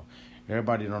basketball.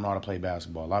 Everybody don't know how to play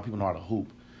basketball. A lot of people know how to hoop.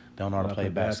 They don't know how to play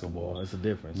basketball. It's a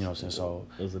difference. You know what I'm saying? So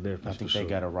it's a difference. I think they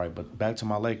got it right. But back to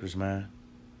my Lakers, man.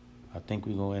 I think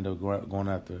we're going to end up going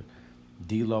after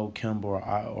D'Lo,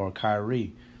 Kemba, or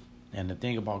Kyrie. And the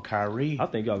thing about Kyrie, I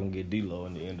think y'all gonna get D'Lo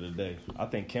in the end of the day. I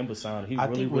think Kemba signed. He I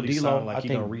really, think with really D'Lo, sound like he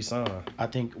gonna re-sign. I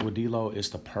think with D'Lo, it's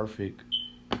the perfect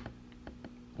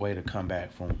way to come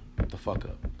back from the fuck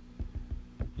up.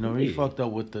 You know, he fucked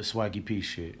up with the Swaggy P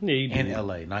shit in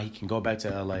L.A. Now he can go back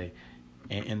to L.A.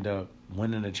 and end up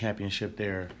winning the championship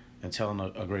there and telling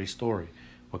a great story.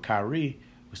 With Kyrie,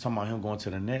 was talking about him going to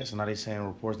the Nets, and now they saying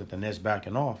reports that the Nets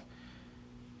backing off.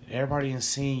 Everybody ain't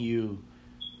seen you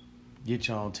get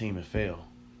your own team and fail.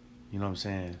 You know what I'm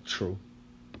saying? True.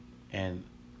 And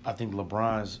I think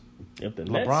LeBron's If the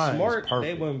LeBron Nets is smart, they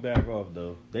perfect. wouldn't back off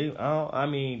though. I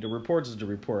mean, the report is the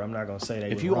report. I'm not gonna say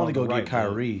that. if you only go get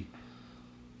Kyrie,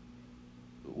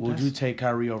 would you take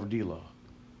Kyrie over D'Lo?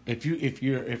 If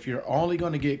you're only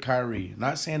going to get Kyrie,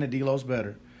 not saying that D'Lo's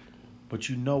better, but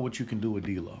you know what you can do with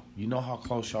D'Lo. You know how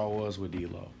close y'all was with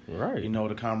D'Lo. Right. You know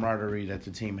the camaraderie that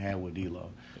the team had with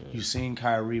D'Lo. You've seen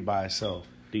Kyrie by itself.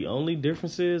 The only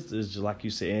difference is just like you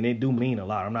said, and it do mean a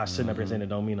lot. I'm not sitting up here saying it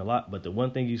don't mean a lot, but the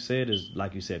one thing you said is,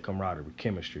 like you said, camaraderie,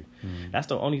 chemistry. That's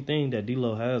the only thing that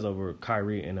D'Lo has over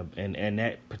Kyrie in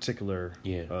that particular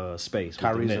space.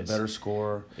 Kyrie's a better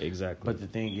scorer. Exactly. But the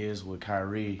thing is, with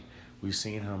Kyrie, we've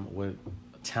seen him with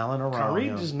talent around Kyrie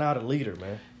him. just not a leader,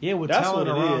 man. Yeah, with That's talent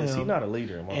what it around is. him. He's not a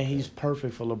leader, in my And opinion. he's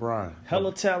perfect for LeBron.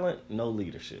 Hella talent, no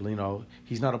leadership. You know,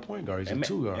 he's not a point guard. He's a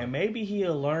two guard. And maybe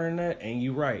he'll learn that, and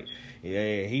you're right.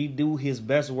 Yeah, he do his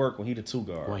best work when he the two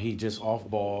guard. When he just off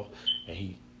ball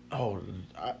and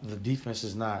the defense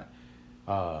is not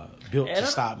built to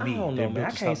stop me. I don't know, They're man. built I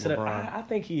to can't stop say LeBron. that. I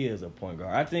think he is a point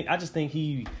guard. I just think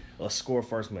he a score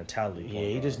first mentality. Yeah,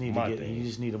 he just need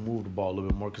to move the ball a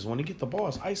little bit more because when he get the ball,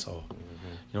 it's ISO.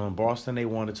 You know, in Boston they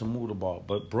wanted to move the ball,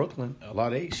 but Brooklyn, a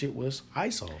lot of their shit was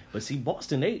ISO. But see,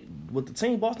 Boston, with the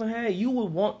team Boston had, you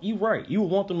would want them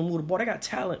to move the ball. They got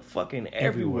talent fucking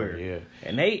everywhere. Yeah.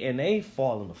 And they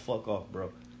falling the fuck off,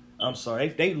 bro. I'm sorry.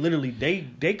 They literally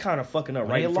kind of fucking up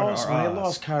right in front of our eyes. When they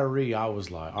lost Kyrie, I was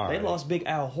like, all right. They lost Big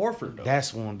Al Horford though.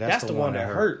 That's the one that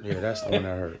hurt. Yeah, that's the one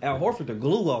that hurt. Al Horford, the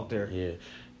glue out there. Yeah.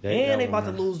 And they about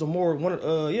to lose the Morris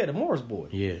boy.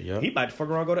 Yeah. He about to fuck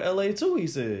around and go to LA too, he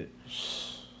said.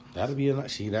 That'll be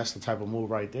that's the type of move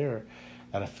right there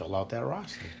that'll fill out that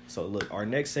roster. So look, our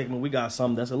next segment, we got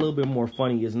something that's a little bit more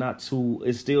funny.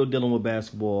 It's still dealing with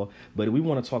basketball, but we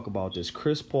want to talk about this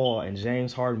Chris Paul and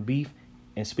James Harden beef.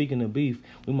 And speaking of beef,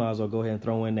 we might as well go ahead and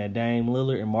throw in that Dame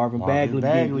Lillard and Marvin Bagley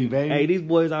beef. Baby. Hey, these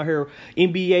boys out here,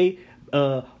 NBA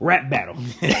rap battle.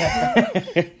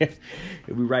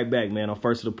 We'll be right back, man, on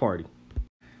First of the Party.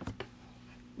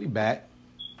 We back.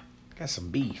 Got some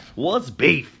beef. What's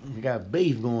beef? We got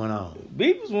beef going on.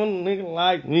 Beef is when a nigga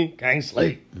like me can't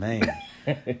sleep. Man,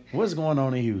 what's going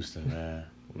on in Houston, man?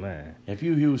 Man. If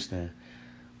you Houston,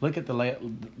 look at the lay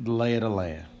of the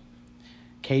land.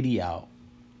 KD out.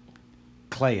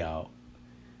 Clay out.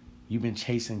 You've been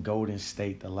chasing Golden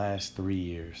State the last 3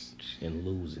 years. And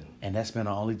losing. And that's been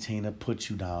the only team that put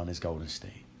you down is Golden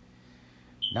State.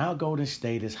 Now Golden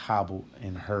State is hobbled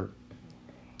and hurt.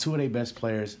 Two of their best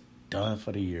players done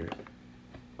for the year.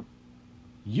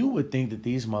 You would think that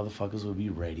these motherfuckers would be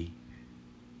ready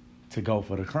to go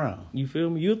for the crown. You feel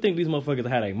me? You'd think these motherfuckers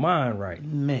had their mind right.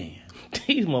 Man.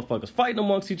 These motherfuckers fighting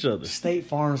amongst each other. State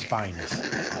Farm's finest.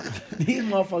 These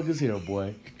motherfuckers here,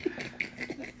 boy.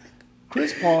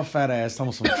 Chris Paul fat ass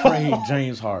on some trade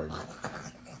James Harden.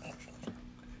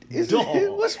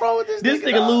 What's wrong with this nigga? This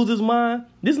nigga lose his mind.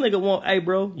 This nigga want, hey,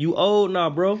 bro, you old? Nah,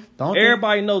 bro.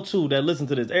 Everybody know, too, that listen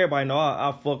to this. Everybody know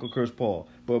I fuck with Chris Paul.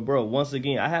 But, bro, once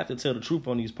again, I have to tell the truth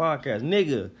on these podcasts.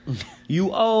 Nigga,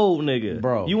 you old, nigga.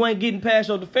 Bro. You ain't getting past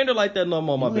your defender like that no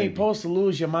more, my You baby. ain't supposed to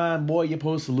lose your mind, boy. You're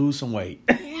supposed to lose some weight.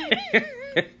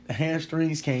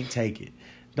 Hamstrings can't take it.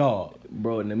 Dog.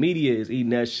 Bro, and the media is eating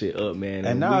that shit up, man.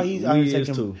 And now he's out here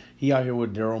too. He out here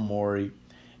with Daryl Morey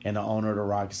and the owner of the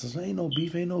Rockets. Says, ain't no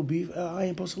beef. I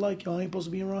ain't supposed to like y'all. I ain't supposed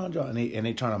to be around y'all. And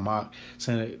they trying to mock,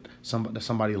 saying that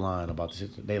somebody lying about the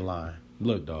shit. They lying.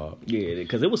 Look, dog. Yeah,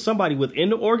 because it was somebody within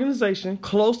the organization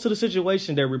close to the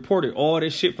situation that reported all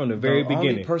this shit from the very beginning. The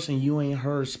only person you ain't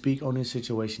heard speak on this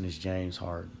situation is James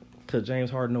Harden. Because James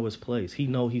Harden know his place. He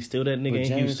know he's still that nigga in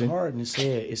James Houston. Harden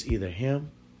said it's either him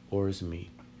or it's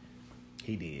me.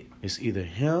 He did. It's either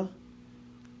him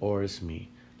or it's me.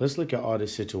 Let's look at all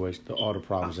this situation, all the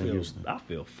problems in Houston. I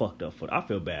feel fucked up I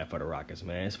feel bad for the Rockets,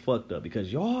 man. It's fucked up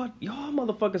because y'all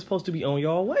motherfuckers supposed to be on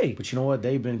y'all way. But you know what?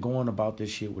 They've been going about this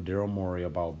shit with Daryl Morey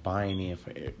about buying in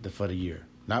for the year,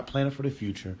 not planning for the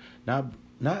future, not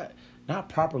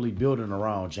properly building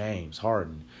around James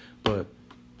Harden, but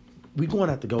we going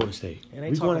after Golden State. And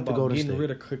they talking about getting rid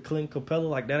of Clint Capella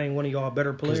like that ain't one of y'all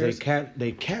better players. Because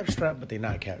they cap strapped, but they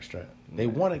not cap strapped. They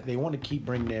want to keep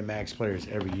bringing in max players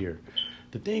every year.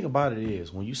 The thing about it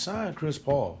is, when you sign Chris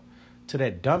Paul to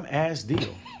that dumb ass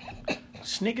deal,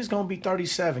 Snick is gonna be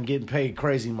 37, getting paid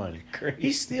crazy money.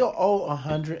 He still owe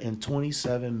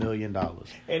 $127 million.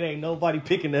 It ain't nobody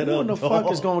picking that Who up. in the fuck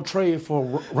is gonna trade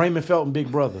for Raymond Felton,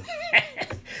 big brother,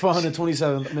 for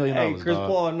 $127 million? Hey, Chris dog?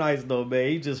 Paul nice though,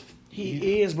 man.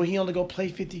 He is, but he only go play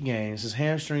 50 games. His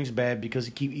hamstring's bad because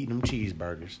he keep eating them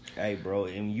cheeseburgers. Hey, bro,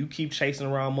 and you keep chasing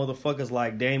around motherfuckers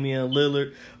like Damian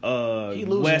Lillard, He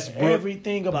losing Westbrook.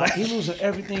 everything he losing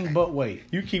everything but weight.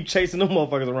 You keep chasing them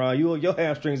motherfuckers around. Your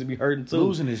hamstrings will be hurting too.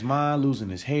 Losing his mind, losing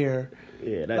his hair.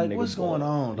 Yeah, that like, nigga. what's going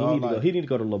on, dog? He need to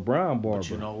go to LeBron barber. But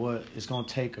you know what? It's gonna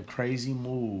take a crazy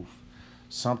move,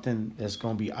 something that's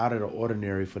gonna be out of the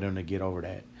ordinary for them to get over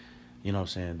that. You know what I'm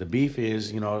saying? The beef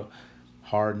is,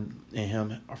 Harden and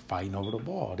him are fighting over the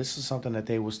ball. This is something that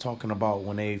they was talking about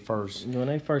when they first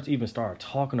even started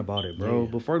talking about it, bro.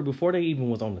 Yeah. Before they even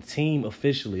was on the team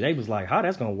officially, they was like, "How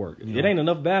that's gonna work? It ain't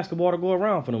enough basketball to go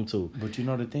around for them two." But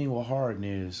the thing with Harden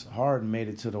is Harden made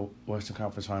it to the Western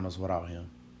Conference Finals without him.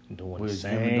 Doing With the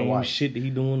him and same Dwight. shit that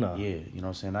he doing now. Yeah, you know what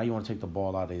I'm saying? Now you want to take the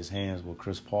ball out of his hands with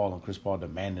Chris Paul, and Chris Paul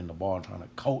demanding the ball and trying to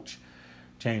coach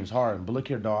James Harden. But look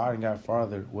here, dog, I done got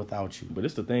farther without you. But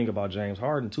it's the thing about James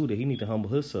Harden, too, that he need to humble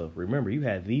himself. Remember, you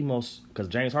had the most... Because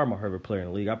James Harden, my favorite player in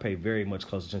the league. I pay very much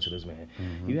close attention to this man.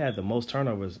 Mm-hmm. You had the most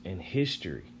turnovers in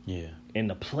history. Yeah. In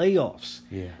the playoffs.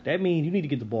 Yeah. That means you need to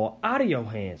get the ball out of your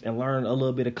hands and learn a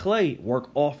little bit of clay.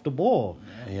 Work off the ball.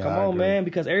 Yeah, Come I on, agree. man.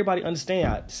 Because everybody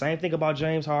understand. Same thing about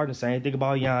James Harden. Same thing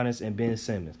about Giannis and Ben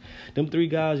Simmons. Them three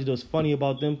guys, you know what's funny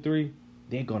about them three?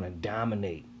 They're going to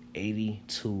dominate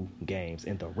 82 games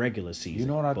in the regular season. You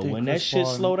know what I but think when that Chris shit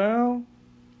Paul- slow down,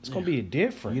 it's going to be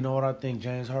different. You know what I think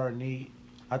James Harden need?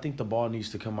 I think the ball needs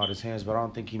to come out his hands, but I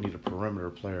don't think he need a perimeter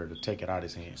player to take it out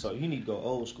his hands. So he need to go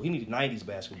old school. He need 90s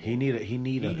basketball. He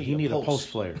need a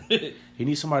post player. He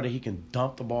needs somebody that he can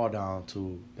dump the ball down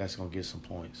to that's gonna get some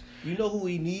points. You know who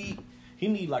he need? He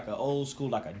need like an old school,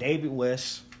 like a David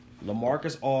West,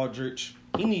 LaMarcus Aldridge.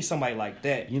 He needs somebody like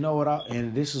that. You know what?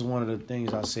 And this is one of the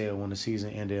things I said when the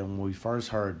season ended and when we first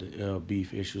heard the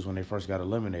beef issues when they first got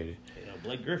eliminated. Yeah,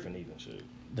 Blake Griffin even shit.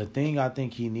 The thing I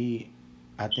think he need,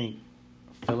 I think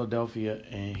Philadelphia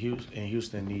and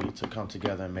Houston need to come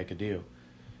together and make a deal.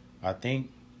 I think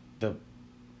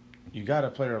you got a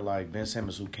player like Ben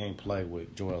Simmons who can't play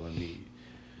with Joel Embiid.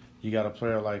 You got a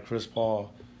player like Chris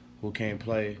Paul who can't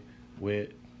play with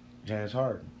James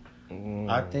Harden.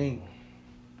 I think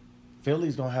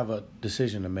Philly's gonna have a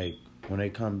decision to make when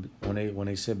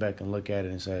they sit back and look at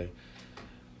it and say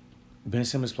Ben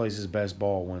Simmons plays his best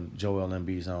ball when Joel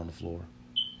Embiid's on the floor.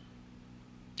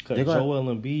 Because Joel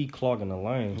Embiid clogging the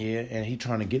lane. Yeah, and he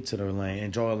trying to get to the lane,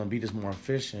 and Joel Embiid is more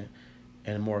efficient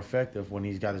and more effective when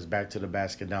he's got his back to the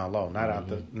basket down low,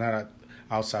 not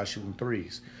outside shooting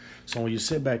threes. So when you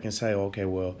sit back and say, okay,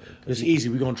 well, it's easy.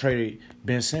 We're gonna trade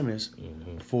Ben Simmons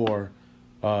for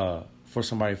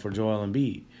somebody for Joel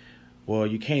Embiid. Well,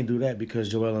 you can't do that because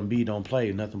Joel Embiid don't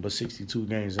play nothing but 62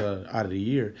 games out of the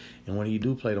year, and when he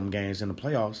do play them games in the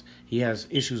playoffs, he has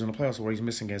issues in the playoffs where he's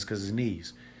missing games because of his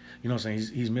knees. You know what I'm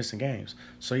saying? He's missing games.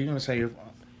 So you're gonna say if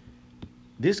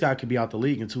this guy could be out the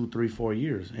league in 2, 3, 4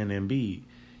 years in Embiid,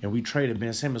 and we traded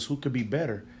Ben Simmons, who could be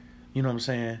better. You know what I'm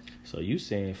saying? So you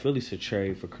saying Philly should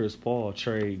trade for Chris Paul,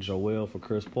 trade Joel for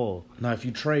Chris Paul. Now, if you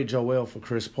trade Joel for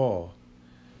Chris Paul,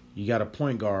 you got a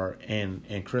point guard and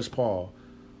Chris Paul,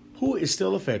 who is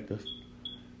still effective,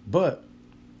 but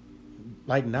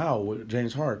like now with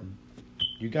James Harden,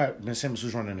 you got Ben Simmons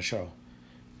who's running the show.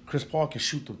 Chris Paul can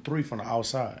shoot the three from the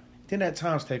outside. Then that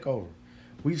times take over.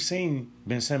 We've seen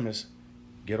Ben Simmons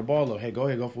get a ball up. Hey, go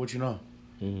ahead, go for what you know.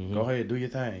 Mm-hmm. Go ahead, do your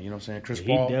thing. You know what I'm saying? Chris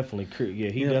Paul. He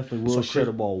definitely will share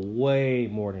the ball way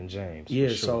more than James. Yeah,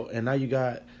 for sure. so, and now you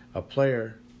got a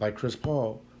player like Chris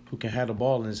Paul who can have the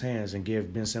ball in his hands and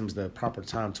give Ben Simmons the proper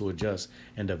time to adjust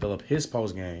and develop his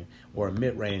post game or a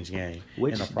mid-range game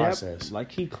in the process.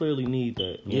 He clearly need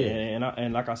that. Yeah.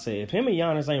 And like I said, if him and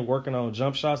Giannis ain't working on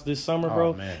jump shots this summer,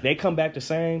 bro, man. they come back the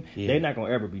same, they're not going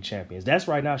to ever be champions. That's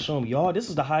right now showing y'all this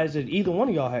is the highest that either one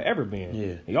of y'all had ever been. Yeah.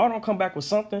 And y'all don't come back with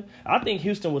something. I think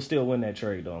Houston will still win that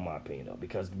trade, though, in my opinion, though,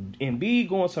 because Embiid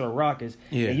going to the Rockets,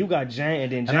 and you got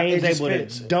James, and then James able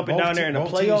to dump it down there in the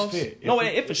playoffs.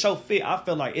 If it show fit, I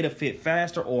feel like it'll fit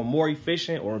faster or more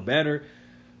efficient or better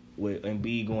with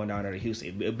Embiid going down there to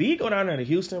Houston. If Embiid go down there to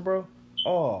Houston, bro,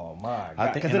 oh my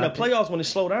God. Because in the playoffs, when it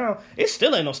slow down, it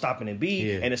still ain't no stopping Embiid.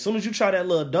 Yeah. And as soon as you try that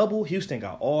little double, Houston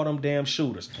got all them damn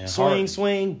shooters. And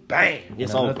swing, bang,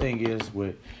 it's over. Another thing is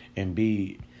with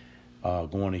Embiid,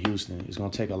 going to Houston. It's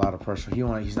going to take a lot of pressure.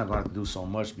 He's not going to have to do so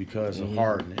much because of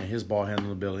Harden and his ball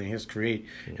handling ability and his creating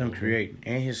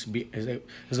and his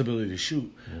ability to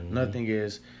shoot. Another thing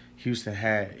is Houston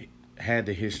had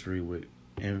the history with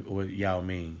Yao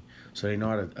Ming. So they know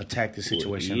how to attack the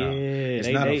situation out. It's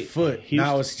not a foot. Houston,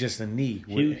 now it's just a knee.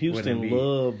 Houston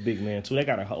love big man, too. They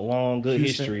got a long, good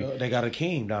history. They got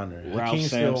Hakeem down there. Ralph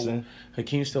Sampson.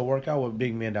 Hakeem still work out with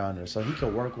big men down there. So he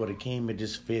could work with Hakeem. It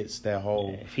just fits that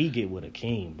whole... If he get with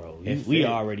Hakeem, bro, we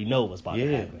already know what's about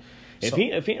to happen. If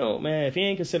he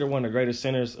ain't considered one of the greatest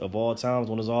centers of all times,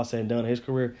 when it's all said and done in his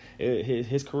career,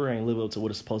 his career ain't live up to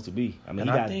what it's supposed to be. I mean,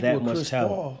 he got that much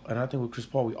talent. And I think with Chris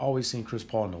Paul, we always seen Chris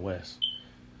Paul in the West.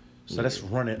 So that's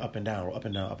running up and down, up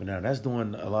and down, up and down. That's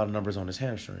doing a lot of numbers on his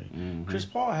hamstring. Chris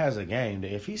Paul has a game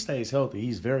that if he stays healthy,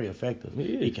 he's very effective.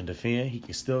 He can defend. He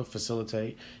can still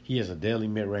facilitate. He has a deadly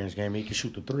mid-range game. He can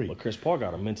shoot the three. But Chris Paul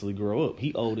got to mentally grow up.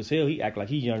 He old as hell. He act like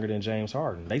he younger than James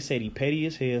Harden. They said he petty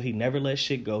as hell. He never let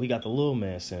shit go. He got the little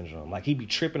man syndrome. Like, he be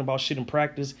tripping about shit in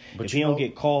practice. But if he don't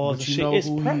get calls and shit, it's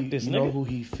practice, You know who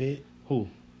he fit? Who?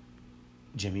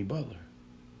 Jimmy Butler.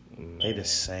 Man. They the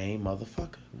same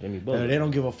motherfucker. Jimmy Butler. They don't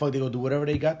give a fuck. They gonna do whatever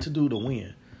they got to do to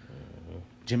win.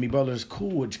 Jimmy Butler is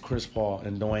cool with Chris Paul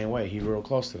and Dwayne Wade. He real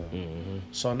close to them.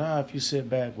 So now if you sit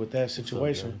back with that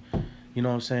situation, you know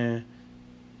what I'm saying?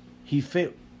 He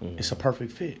fit. It's a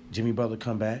perfect fit. Jimmy Butler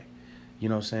come back. You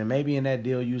know what I'm saying? Maybe in that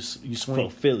deal you swing.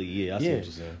 For Philly, I see what you're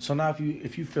saying. So now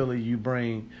if you Philly, you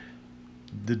bring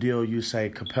the deal, you say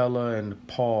Capella and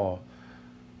Paul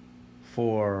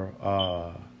for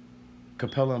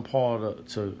Capella and Paul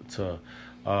to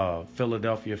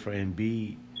Philadelphia for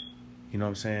Embiid. You know what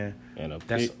I'm saying? And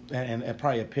and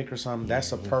probably a pick or something.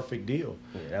 That's a perfect deal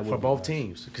for both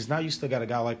teams. Because now you still got a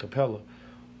guy like Capella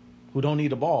who don't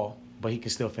need the ball, but he can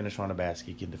still finish on the basket.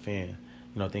 He can defend.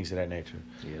 You know, things of that nature.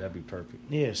 Yeah, that'd be perfect.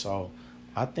 Yeah, so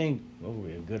I think a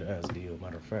good ass deal,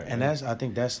 matter of fact. And I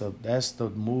think that's the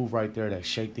move right there that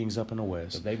shake things up in the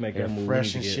West. If they make that move,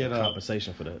 freshen shit up.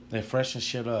 Compensation for that. They freshen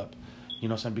shit up. You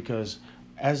know what I'm saying? Because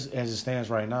as it stands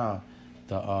right now,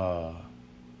 the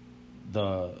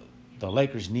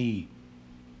Lakers need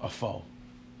a foe.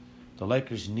 The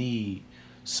Lakers need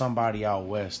somebody out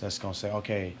west that's gonna say,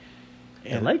 okay.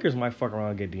 And the Lakers might fuck around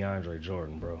and get DeAndre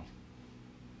Jordan, bro.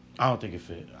 I don't think it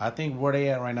fit. I think where they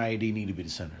at right now, AD need to be the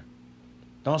center.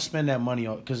 Don't spend that money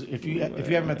on because if you have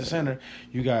him at the center,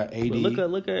 you got AD. But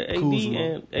look at AD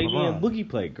Kuzma, and Boogie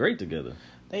played great together.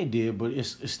 They did, but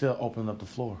it's still opening up the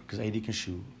floor because AD can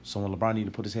shoot. So when LeBron need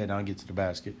to put his head down and get to the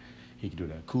basket, he can do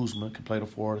that. Kuzma can play the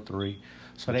 4 or 3.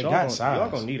 So they got size. Y'all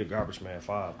gonna need a garbage man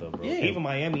 5 though, bro. Yeah. Even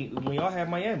Miami, when y'all have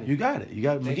Miami, you got it. You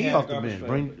got McGee off the bench.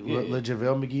 Let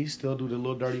JaVale McGee still do the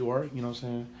little dirty work. You know what I'm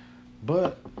saying?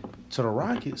 But to the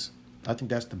Rockets, I think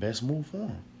that's the best move for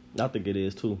them. I think it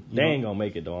is too. They ain't gonna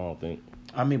make it though. I don't think.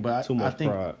 I mean, but too much I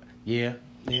think, pride. Yeah,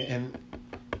 and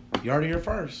you already here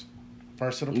first.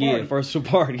 First to the party. Yeah, first to the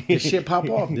party. The shit pop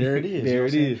off. There it is. There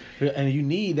it is. And you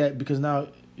need that because now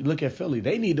you look at Philly.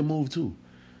 They need to move too.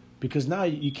 Because now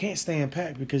you can't stay in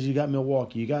pack because you got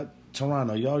Milwaukee. You got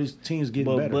Toronto. All these teams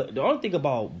getting better. But the only thing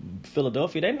about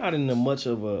Philadelphia, they're not in much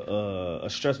of a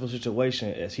stressful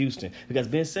situation as Houston because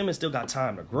Ben Simmons still got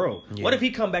time to grow. Yeah. What if he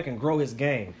come back and grow his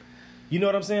game? You know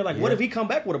what I'm saying? Like, what if he come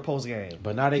back with a post game?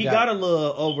 But now he got a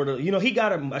little over the. You know, he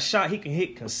got a shot he can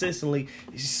hit consistently,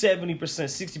 70%,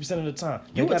 60% of the time.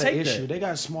 You would take that. They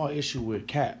got a small issue with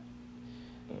Cap.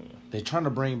 They're trying to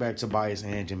bring back Tobias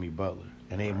and Jimmy Butler,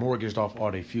 and they mortgaged off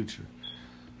all their future.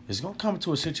 It's gonna come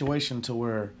to a situation to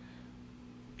where,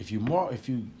 if you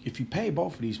pay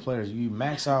both of these players, you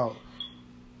max out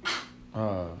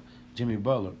Jimmy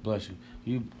Butler. Bless you.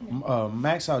 You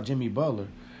max out Jimmy Butler.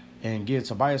 And give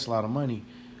Tobias a lot of money.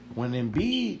 When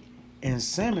Embiid and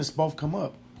Simmons both come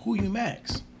up, who you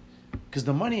max? Because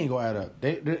the money ain't gonna add up.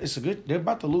 They're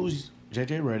about to lose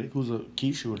JJ Redick, who's a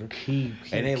key shooter.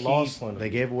 And they lost. They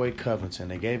gave away Covington.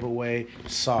 They gave away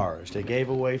Sarge. They gave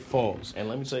away Fultz. And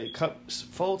let me tell you,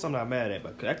 Fultz, I'm not mad at,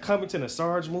 but that Covington and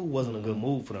Sarge move wasn't a good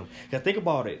move for them. Because think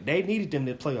about it, they needed them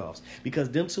in the playoffs because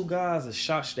them two guys are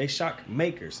shot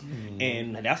makers,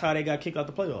 and that's how they got kicked out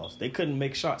the playoffs. They couldn't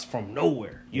make shots from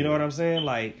nowhere. You know what I'm saying?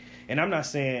 Like, and I'm not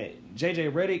saying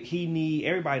JJ Redick.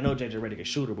 Everybody know JJ Redick is a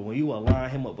shooter, but when you align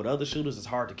him up with other shooters, it's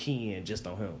hard to key in just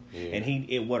on him. Yeah.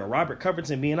 And Robert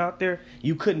Covington being out there,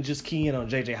 you couldn't just key in on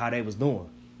JJ how they was doing.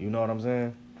 You know what I'm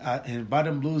saying? And by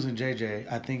them losing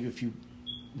JJ, I think if you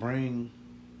bring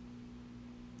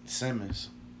Simmons,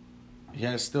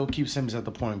 still keep Simmons at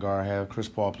the point guard, have Chris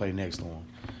Paul play next to him.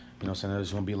 You know what I'm saying?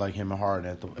 It's going to be like him and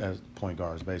Harden as point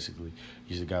guards, basically.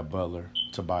 You just got Butler,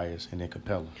 Tobias, and then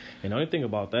Capella. And the only thing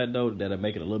about that, though, that'll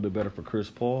make it a little bit better for Chris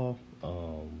Paul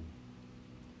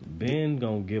Ben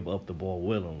gonna give up the ball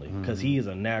willingly because he is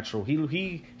a natural.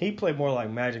 He play more like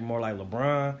Magic, more like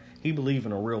LeBron. He believe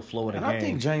in a real flow of the And game. I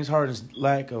think James Harden's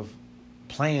lack of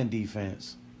playing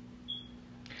defense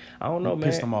I don't know, man.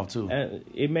 pissed him off too.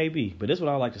 It may be, but this is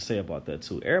what I like to say about that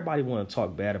too. Everybody want to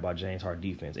talk bad about James Harden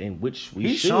defense, and which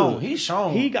we should. He's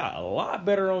shown. He got a lot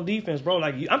better on defense, bro.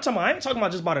 Like I'm talking about, I ain't talking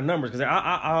about just by the numbers because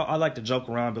I like to joke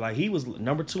around, but like he was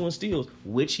number 2 in steals,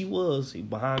 which he was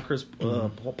behind Chris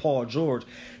Paul George.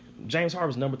 James Harden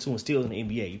was number 2 in steals in the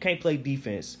NBA. You can't play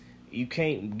defense. You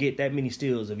can't get that many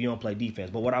steals if you don't play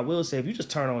defense. But what I will say, if you just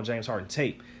turn on James Harden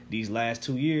tape these last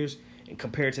 2 years and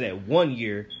compare it to that 1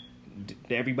 year,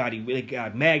 everybody really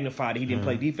got magnified that he didn't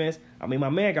play defense. I mean, my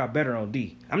man got better on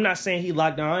D. I'm not saying he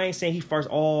locked down. I ain't saying he first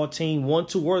all team 1,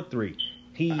 2, or 3.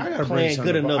 He playing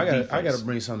good enough defense. I got to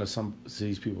bring some to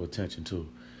these people attention too.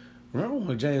 Remember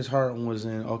when James Harden was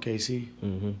in OKC?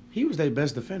 Mm-hmm. He was their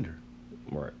best defender.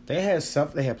 Right. They had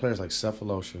players like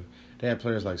Cephalosha. They had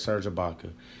players like Serge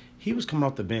Ibaka. He was coming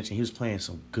off the bench and he was playing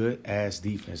some good ass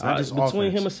defense. Not just between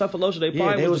offense. him and Cephalosha, they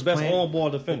probably was the best on ball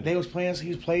defender. They was playing.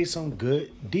 He played some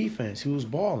good defense. He was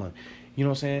balling. You know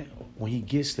what I'm saying? When he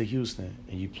gets to Houston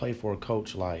and you play for a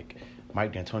coach like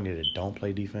Mike D'Antoni that don't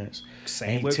play defense,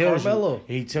 same with Carmelo.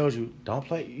 He tells you don't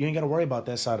play. You ain't got to worry about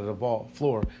that side of the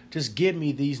floor. Just give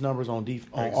me these numbers on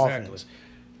offense.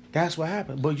 That's what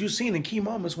happened. But you've seen in key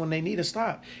moments when they need a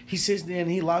stop, he sits there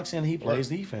and he locks in and he plays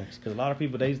defense. Because a lot of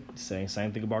people, they say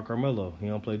same thing about Carmelo. He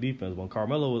don't play defense. When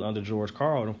Carmelo was under George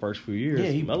Karl in the first few years,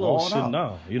 he Melo was sitting out.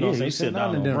 down. You know what I'm saying? He's sitting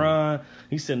down on Brian.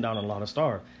 He's sitting down on a lot of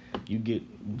stars. You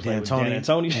get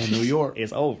D'Antoni in New York.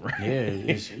 It's over. Yeah,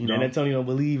 D'Antoni don't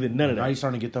believe in none of that. Now he's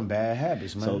starting to get them bad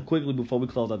habits, man. So quickly before we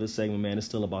close out this segment, man, it's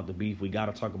still about the beef. We got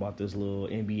to talk about this little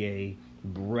NBA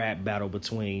rap battle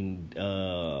between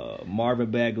Marvin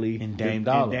Bagley and Dame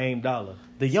Dollar.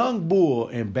 The young bull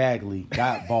in Bagley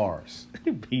got bars.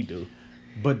 He do.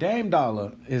 But Dame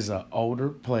Dollar is an older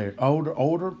player,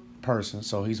 older person,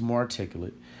 so he's more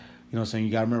articulate. You know what I'm saying?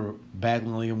 You got to remember,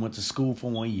 Bagley only went to school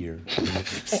for 1 year.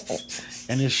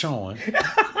 And it's showing. You know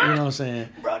what I'm saying?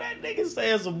 Bro, that nigga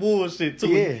saying some bullshit, too.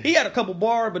 Yeah. He had a couple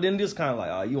bars, but then just kind of like,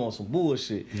 oh, you on some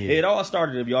bullshit. Yeah. It all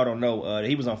started, if y'all don't know,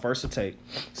 he was on First to Take.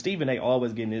 Stephen A.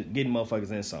 always getting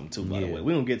motherfuckers in something, too, by the way.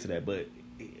 We don't get to that, but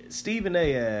Stephen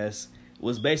A. ass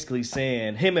was basically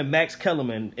saying, him and Max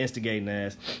Kellerman instigating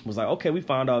ass, was like, okay, we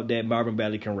found out that Marvin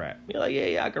Bagley can rap. You're like,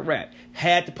 yeah, I can rap.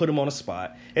 Had to put him on the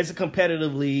spot. It's a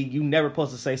competitive league. You never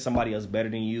supposed to say somebody else better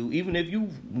than you, even if you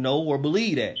know or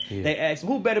believe that. Yeah. They asked him,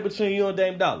 who better between you and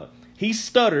Dame Dollar? He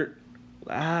stuttered.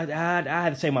 I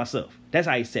had to say myself. That's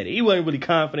how he said it. He wasn't really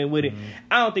confident with it.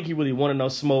 I don't think he really wanted no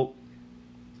smoke.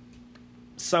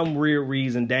 Some weird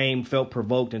reason Dame felt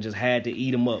provoked and just had to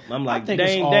eat him up. I'm like,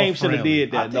 Dame should have did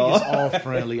that, dog. I think it's all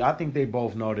friendly. I think they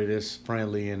both know that it's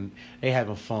friendly and they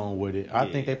having fun with it.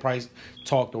 I think they probably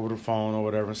talked over the phone or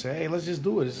whatever and said, hey, let's just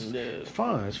do it. It's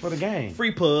fun. It's for the game.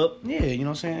 Free pub. Yeah, you know what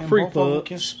I'm saying? Free both pub. of them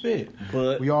can spit.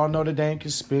 But we all know that Dame can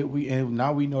spit. And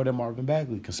now we know that Marvin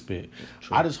Bagley can spit.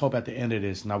 True. I just hope at the end of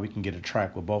this, now we can get a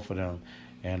track with both of them.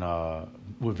 And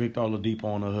with Victor Oladipo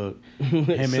on the hook,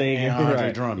 him and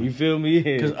Andre drumming. You feel me?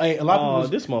 Because a lot of people,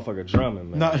 this motherfucker drumming,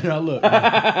 man. No, look.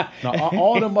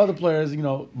 All them other players,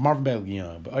 Marvin Bagley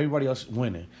young, but everybody else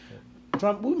winning.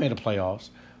 We made the playoffs.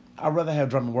 I'd rather have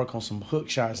Drummond work on some hook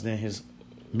shots than his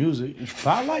music.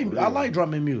 But I like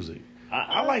Drummond music.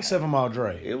 I like 7 Mile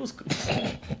Dre. It was.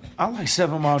 I like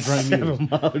 7 Mile Dre music. 7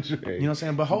 Mile Dre. You know what I'm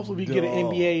saying? But hopefully we get an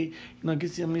NBA,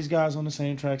 get some of these guys on the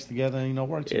same tracks together and,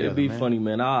 work together. It'd be funny,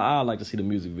 man. I like to see the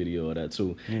music video of that,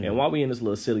 too. Yeah. And while we in this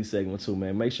little silly segment, too,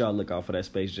 man, make sure y'all look out for that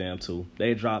Space Jam, too.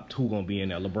 They dropped who gonna be in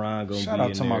there. LeBron gonna be in there. Shout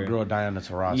out to my girl, Diana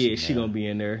Taurasi. Yeah, she gonna be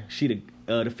in there. She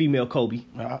the female Kobe.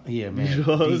 Yeah, man. You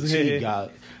know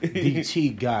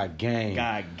DT got game.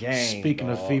 Got game. Speaking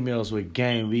of females with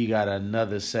game, we got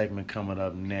another segment coming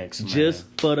up next, man. Just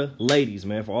for the ladies,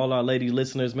 man. For all our lady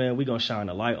listeners, man, we gonna shine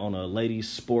a light on a ladies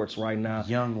sports right now.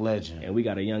 Young legend. And we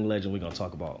got a young legend we gonna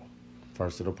talk about.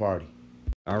 First to the party.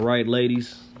 All right,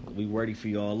 ladies. We ready for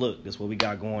y'all. Look, this is what we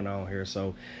got going on here.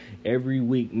 So every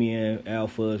week, me and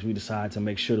Alphas, we decide to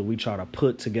make sure that we try to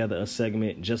put together a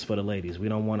segment just for the ladies. We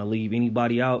don't want to leave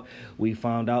anybody out. We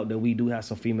found out that we do have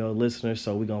some female listeners,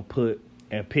 so we're going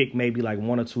to pick maybe like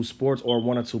 1 or 2 sports or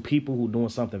 1 or 2 people who doing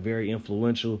something very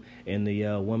influential in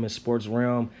the women's sports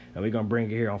realm, and we're going to bring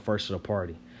it here on First to the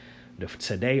Party.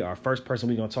 Today, our first person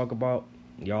we're going to talk about,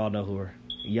 y'all know who her,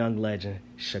 young legend,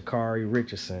 Sha'Carri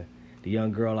Richardson. The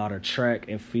young girl out of track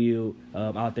and field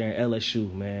out there in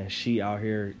LSU, man. She out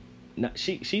here,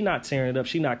 she not tearing it up.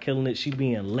 She not killing it. She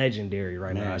being legendary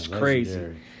right now. It's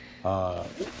crazy.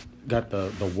 got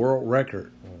the world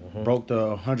record, broke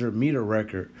the 100-meter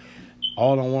record,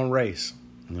 all in one race.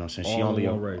 You know what I'm saying? She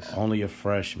only a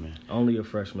freshman. Only a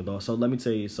freshman, though. So let me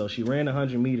tell you. So she ran a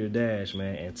 100-meter dash,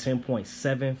 man, in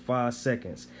 10.75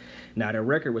 seconds. Now, the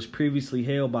record was previously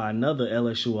held by another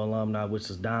LSU alumni, which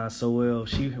is Don Sowell.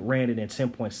 She ran it in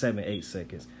 10.78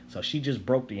 seconds. So she just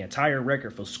broke the entire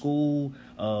record for school.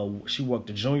 She worked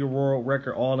the junior world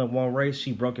record all in one race.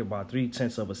 She broke it by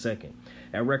 0.3 of a second.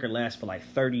 That record lasts for like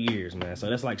 30 years, man. So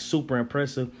that's like super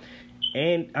impressive.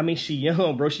 And, I mean, she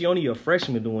young, bro. She only a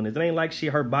freshman doing this. It ain't like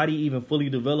her body even fully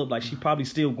developed. Like, she probably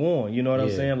still going. You know what I'm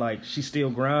saying? Like, she's still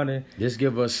grinding. This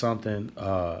give us something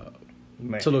to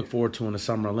look forward to in the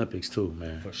Summer Olympics, too,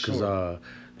 man. For sure. Because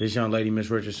this young lady, Miss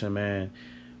Richardson, man,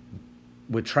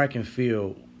 with track and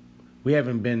field, we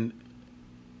haven't been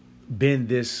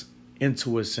this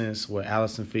into it since with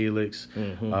Allison Felix,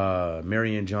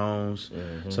 Marion Jones.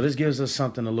 So this gives us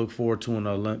something to look forward to in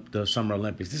the Summer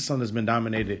Olympics. This is something that's been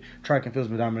dominated. Track and field's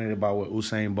been dominated by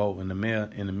Usain Bolt and the men's.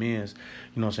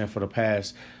 You know what I'm saying, for the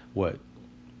past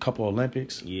couple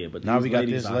Olympics. Yeah, but now we got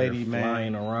this lady, man,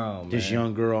 flying around. This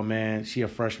young girl, man. She a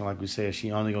freshman, like we said. She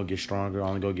only gonna get stronger,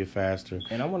 only gonna get faster.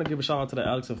 And I want to give a shout out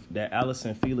to that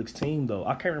Allison Felix team, though.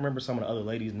 I can't remember some of the other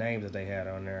ladies' names that they had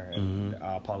on there, and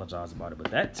I apologize about it.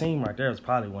 But that team right there was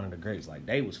probably one of the greats. Like,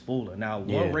 they was fooling. Now,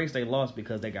 one race they lost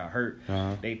because they got hurt.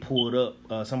 They pulled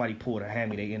up. Somebody pulled a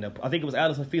hammy. They ended up. I think it was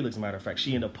Allison Felix, matter of fact.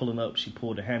 She ended up pulling up. She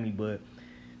pulled a hammy, but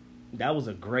that was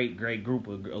a great group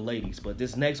of ladies. But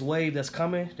this next wave that's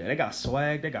coming, they got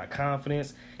swag, they got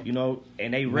confidence, you know,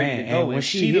 and they ready to go. And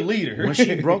she the leader. When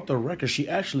she broke the record, she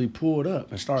actually pulled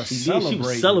up and started celebrating. She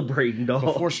was celebrating, dog,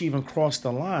 before she even crossed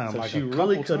the line. So like she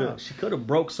really could have. She could have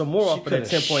broke some more off of that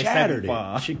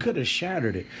 10.75. She could have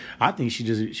shattered it. I think she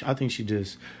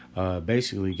just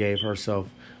basically gave herself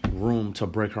room to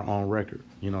break her own record.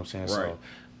 You know what I'm saying? Right. So,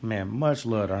 man, much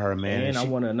love to her, man. And I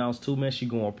want to announce, too, man, she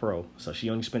going pro. So she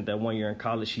only spent that 1 year in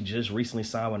college. She just recently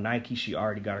signed with Nike. She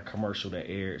already got a commercial that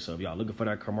aired. So if y'all looking for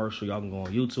that commercial, y'all can go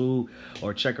on YouTube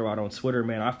or check her out on Twitter,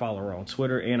 man. I follow her on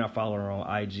Twitter and I follow her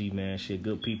on IG, man. She a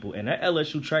good people. And that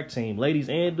LSU track team, ladies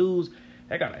and dudes,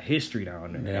 they got a history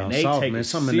down there. Yeah, and they soft, take man. it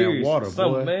Something serious. in that water,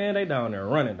 boy. Man, they down there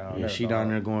running down there. She down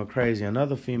there going crazy.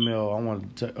 Another female I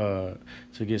wanted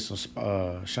to get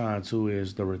some shine to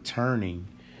is the returning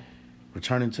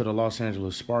to the Los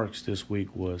Angeles Sparks this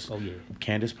week was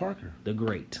Candace Parker. The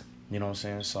great. You know what I'm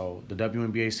saying? So the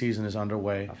WNBA season is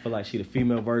underway. I feel like she the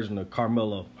female version of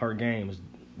Carmelo. Her game is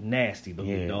nasty,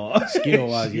 dog.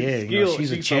 Skill-wise, You know,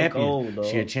 she's a champion. So cold,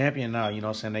 she's a champion now. You know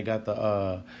what I'm saying? They got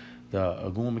the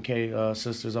Agum McKay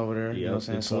sisters over there. You know what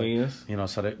I'm saying? Twins. So, you know,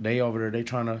 so they over there, they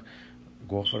trying to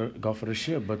go for the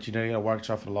ship, but you know, you gotta watch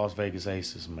out for the Las Vegas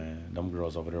Aces, man. Them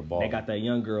girls over there balling. They got that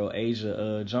young girl,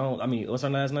 Asia Jones. I mean, what's her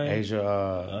last name?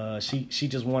 Asia. She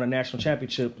just won a national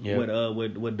championship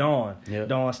with Dawn. Yep.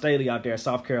 Dawn Staley out there in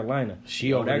South Carolina.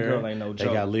 She over that there. Girl ain't no joke.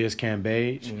 They got Liz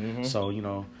Cambage. So you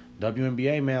know,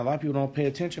 WNBA, man. A lot of people don't pay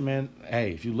attention, man.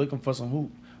 Hey, if you looking for some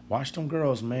hoop, watch them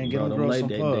girls, man. Get them girls some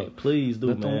pub. Please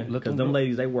do, man. Because them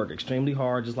ladies, they work extremely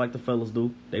hard, just like the fellas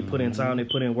do. They put in time, they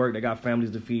put in work. They got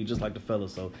families to feed, just like the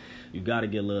fellas. So you got to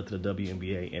get love to the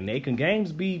WNBA. And they can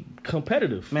games be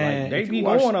competitive. Man, like, they be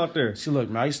going out there. See, look,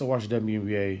 man, I used to watch the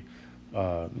WNBA.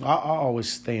 I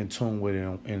always stay in tune with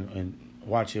it and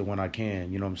watch it when I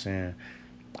can. You know what I'm saying?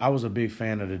 I was a big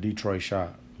fan of the Detroit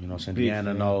Shot. You know what I'm saying?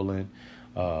 Deanna Nolan.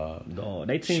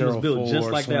 They team Cheryl was built Ford, just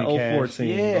like that 04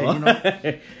 team. Yeah, you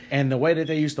know, and the way that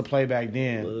they used to play back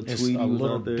then is a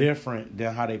little different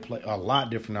than how they play. A lot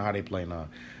different than how they play now.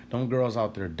 Them girls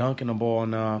out there dunking the ball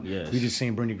now. Yes. We just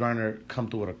seen Brittany Griner come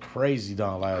through with a crazy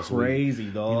dunk last week. Crazy,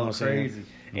 dog. You know what crazy.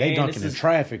 They dunking in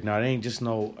traffic now. They ain't just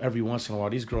every once in a while.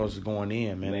 These girls are going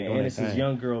in, man. And it's this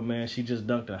young girl, man. She just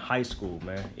dunked in high school,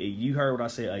 man. You heard what I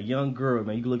said. A young girl,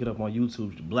 man. You can look it up on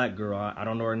YouTube. The black girl. I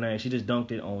don't know her name. She just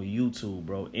dunked it on YouTube,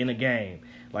 bro. In a game.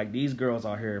 Like, these girls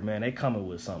out here, man, they coming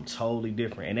with something totally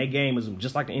different. And that game is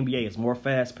just like the NBA. It's more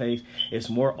fast-paced. It's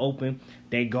more open.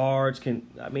 They guards can,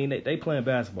 I mean, they playing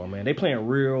basketball, man. They playing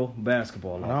real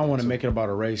basketball. And I don't want to make it about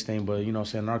a race thing, but, you know what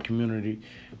I'm saying, in our community,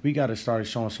 we got to start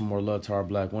showing some more love to our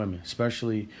black women,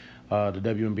 especially the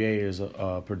WNBA is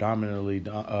a predominantly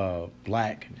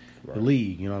black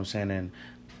league, you know what I'm saying, and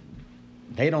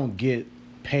they don't get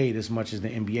paid as much as the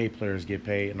NBA players get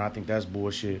paid, and I think that's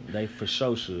bullshit. They for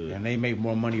sure should. And they make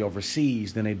more money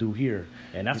overseas than they do here.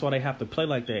 And that's why they have to play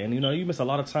like that. And, you know, you miss a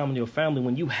lot of time in your family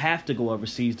when you have to go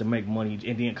overseas to make money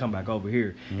and then come back over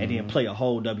here and then play a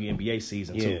whole WNBA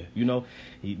season, too. You know,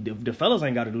 the fellas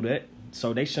ain't got to do that,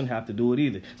 so they shouldn't have to do it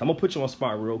either. So I'm going to put you on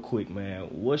spot real quick, man.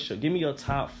 Give me your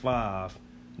top 5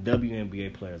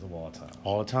 WNBA players of all time.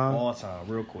 All time? All time,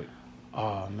 real quick.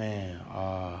 Oh, man.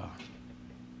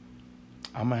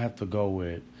 I'm going to have to go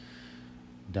with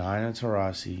Diana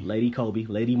Taurasi. Lady Kobe,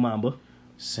 Lady Mamba.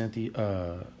 Cynthia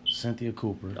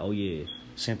Cooper. Oh, yeah.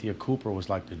 Cynthia Cooper was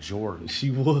like the Jordan.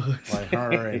 She was. Like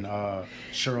her and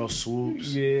Cheryl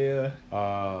Swoops. Yeah.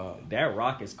 That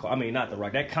Rock is cold. I mean, not the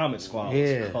Rock. That Comet Squad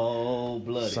was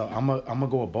cold-blooded. So I'm gonna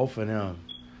go with both of them.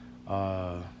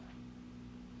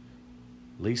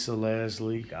 Lisa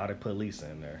Leslie. Gotta put Lisa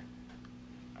in there.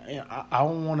 I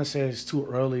don't want to say it's too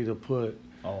early to put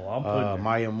I'm putting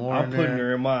Maya Moore I'm in putting there.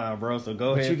 her in mine, bro. So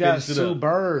go But ahead. you got finish it Sue up.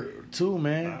 Bird too,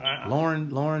 man.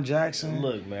 Lauren Jackson.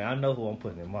 Look, man, I know who I'm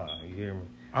putting in mine. You hear me?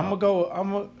 I'm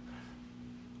gonna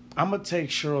take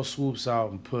Cheryl Swoops out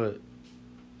and put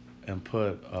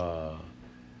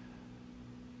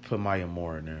Maya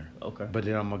Moore in there. Okay. But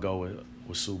then I'm gonna go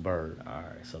with Sue Bird. All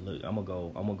right. So look, I'm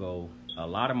gonna go. A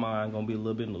lot of mine gonna be a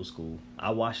little bit new school.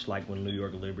 I watched like when New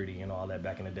York Liberty and all that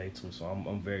back in the day too, so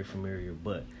I'm very familiar.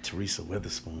 But Teresa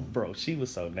Witherspoon. bro, she was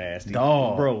so nasty.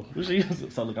 Dog. Bro,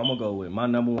 so look, I'm gonna go with my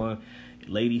number one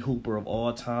lady hooper of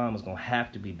all time is gonna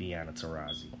have to be Diana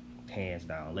Taurasi, hands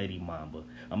down, Lady Mamba.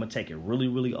 I'm gonna take it really,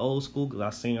 really old school because I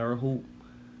seen her hoop.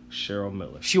 Cheryl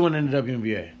Miller. She went in the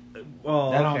WNBA.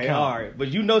 Oh, That don't okay, count. all right. But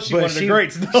you know she But one of the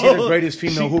greats. She's the greatest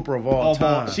female hooper of all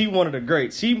time. She one of the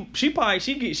greats. She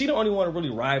the only one to really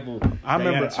rival. I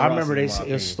remember they said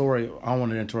said a story. I don't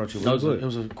want to interrupt you. No, It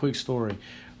was a quick story.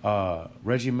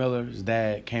 Reggie Miller's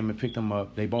dad came and picked them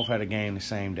up. They both had a game the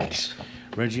same day.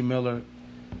 Reggie Miller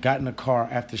got in the car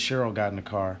after Cheryl got in the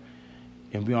car,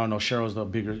 and we all know Cheryl's the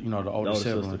bigger, the older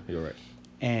sibling. Sister. You're right.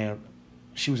 And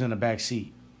she was in the back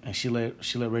seat, and she let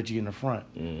Reggie in the front.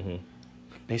 Mm-hmm.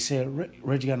 They said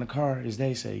Reggie got in the car. His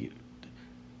dad said,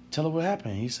 "Tell her what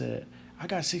happened." He said, "I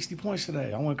got 60 points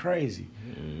today. I went crazy."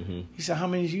 Mm-hmm. He said, "How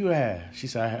many did you have?" She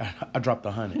said, I dropped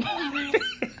 100.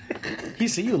 He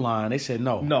said, "You lying?" They said,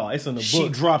 "No, No, it's in the book. She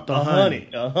dropped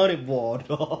 100. 100 ball,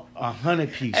 dog.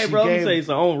 100 piece." Hey, bro, let me say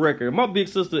something on record. My big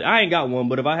sister, I ain't got one,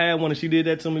 but if I had one and she did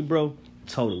that to me, bro,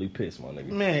 totally pissed, my nigga.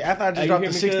 Man, after I just Hey, dropped you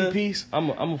a hear me, 60 cuz? piece,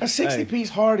 a a 60 piece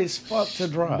hard as fuck to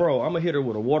drop. Bro, I'm gonna hit her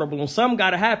with a water balloon. Something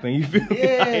gotta happen. You feel me?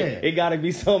 Yeah. Like, it gotta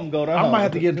be something going on. I might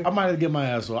have to get my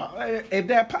ass off. If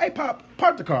that pipe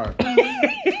park the car.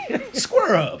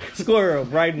 Square up. Square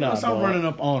up right now. Stop dog. running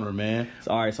up on her, man.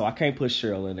 All right, so I can't put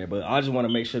Cheryl in there, but I just want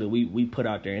to make sure that we put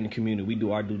out there in the community, we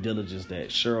do our due diligence that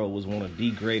Cheryl was one of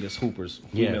the greatest hoopers,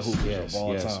 female hoopers of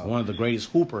all time. One of the greatest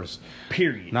hoopers.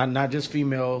 Period. Not just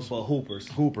females, But hoopers.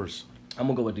 hoopers. I'm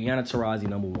gonna go with Diana Taurasi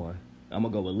number one. I'm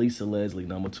gonna go with Lisa Leslie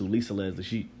number two. Lisa Leslie,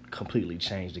 she completely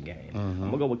changed the game. I'm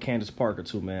gonna go with Candace Parker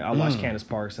too, man. I watched Candace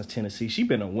Parker since Tennessee. She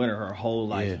been a winner her whole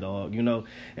life, dog.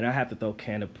 And I have to throw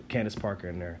Candace Parker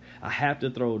in there. I have to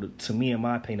throw, to me, in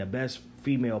my opinion, the best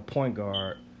female point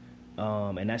guard.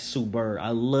 And that's Sue Bird. I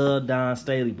love Don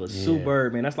Staley, but Sue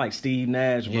Bird, man, that's like Steve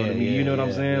Nash, bro. to me, you know what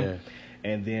I'm saying? Yeah.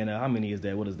 And then how many is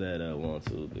that? What is that? 1,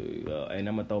 2, 3. And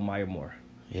I'm gonna throw Maya Moore.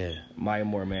 Yeah. Maya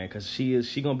Moore, man, because she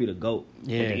gonna be the GOAT.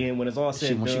 Yeah. At the end, when it's all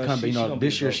said and When done, she come, she gonna be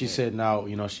this the year GOAT, she's man. sitting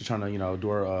out. She's trying to, do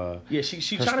her. Yeah,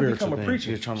 she her trying to become spiritual a thing.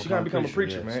 preacher. She's trying to She trying to become a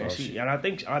preacher, preacher, yeah. man. So And I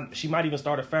think she might even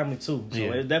start a family too. So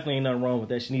Yeah. it definitely ain't nothing wrong with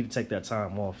that. She need to take that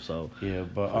time off. So Yeah,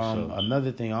 but For sure.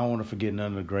 another thing, I don't want to forget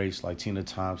none of the greats like Tina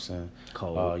Thompson.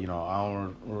 Cold. I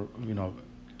don't want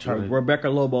try to Rebecca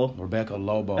Lobo. Rebecca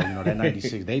Lobo, that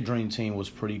 96, they dream team was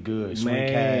pretty good. Swing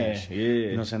Man, Cash. yeah. You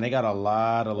know what I'm saying? They got a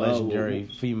lot of legendary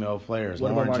female players.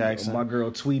 What Lauren about Jackson. my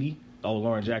girl Tweety? Oh,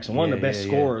 Lauren Jackson, one of the best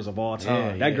scorers of all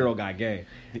time. Yeah, that girl got game.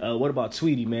 What about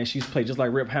Tweety, man? She's played just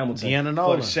like Rip Hamilton. Deanna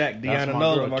Nolan. For the Shaq. That's Deanna my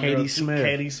Nolan. girl. My Katie girl, Smith.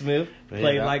 Katie Smith. Yeah,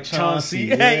 Played like Chauncey.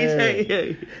 Chauncey,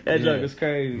 Hey. That Yeah. junk is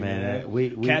crazy, Man, man. we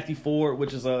Kathy Ford,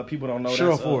 which is people don't know.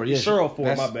 Cheryl that's, Ford, yeah. Cheryl Ford,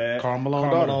 That's my bad. Karl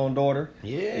Malone daughter.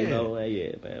 Yeah.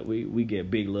 Yeah, man. We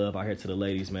get big love out here to the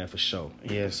ladies, man, for sure.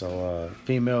 Yeah, so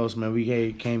females, man, we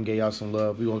gave y'all some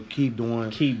love. We're going to keep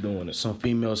doing it. some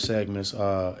female segments.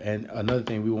 And another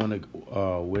thing, we want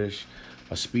to wish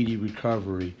a speedy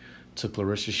recovery to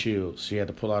Clarissa Shields. She had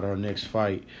to pull out her next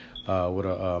fight with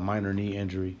a minor knee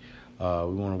injury. We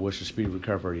want to wish a speedy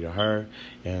recovery to her.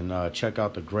 And check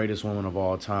out the greatest woman of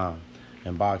all time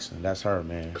in boxing. That's her,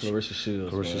 man. Clarissa Shields.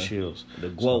 Clarissa man. Shields. The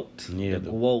GOAT. So, yeah,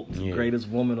 the GOAT. yeah. Greatest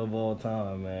woman of all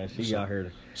time, man. She out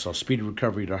here. So speedy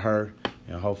recovery to her.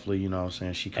 And hopefully,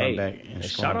 she come back and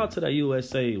shout out to that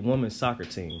USA women's soccer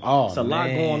team. Oh, it's a lot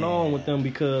man. going on with them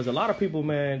because a lot of people,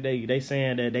 man, they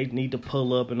saying that they need to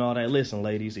pull up and all that. Listen,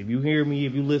 ladies, if you hear me,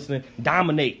 if you listening,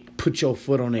 dominate. Put your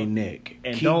foot on their neck.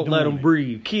 And Keep don't let doing them it.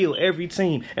 breathe. Kill every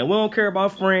team. And we don't care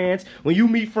about France. When you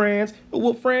meet France,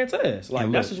 what France is. Like,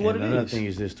 And that's look, just what and it another is. thing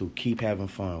is this, too. Keep having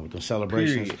fun with the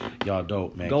celebrations. Period. Y'all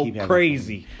dope, man. Go Keep having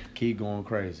crazy. fun. Keep going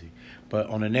crazy. But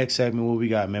on the next segment, what we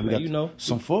got, man? We Man, got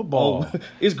some football. Oh,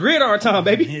 it's gridiron time,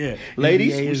 baby. Yeah.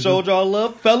 Ladies, NBA we is showed y'all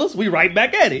love. Fellas, we right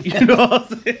back at it. You know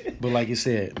what I'm saying? But like you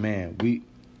said, man,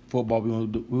 football, we gonna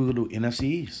do NFC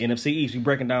East. NFC East. We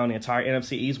breaking down the entire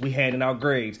NFC East. We handing out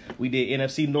grades. We did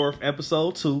NFC North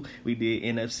episode 2. We did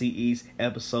NFC East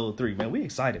episode 3. Man, we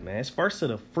excited, man. It's first to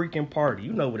the freaking party.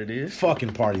 You know what it is.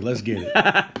 Fucking party. Let's get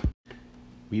it.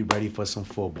 We ready for some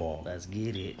football. Let's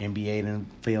get it. NBA done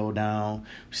fell down.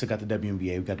 We still got the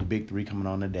WNBA. We got the big 3 coming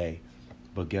on today.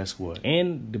 But guess what?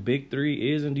 And the big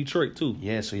 3 is in Detroit too.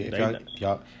 Yeah, so if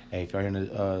y'all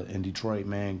here in Detroit,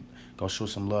 man, go show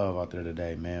some love out there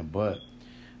today, man. But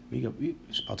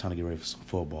it's about time to get ready for some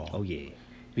football. Oh yeah.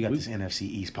 We got this NFC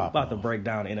East popping about to break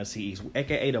down the NFC East,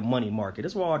 aka the money market.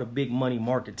 That's where all the big money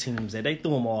market teams that they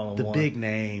threw them all in the one. big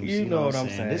names. You know what I'm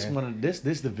saying?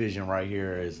 This division right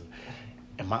here is,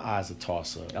 in my eyes, a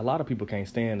toss up. A lot of people can't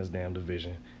stand this damn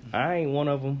division. I ain't one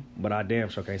of them, but I damn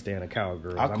sure can't stand the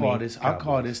Cowgirls. I call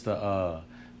this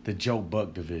the Joe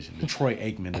Buck division, the Troy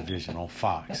Aikman division on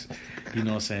Fox. You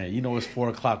know what I'm saying? You know it's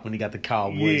 4:00 when he got the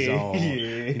Cowboys on. Yeah.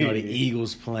 You know the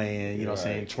Eagles playing. You know what I'm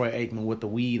saying? Troy Aikman with the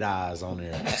weed eyes on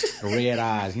there, the red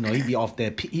eyes. You know he be off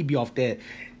that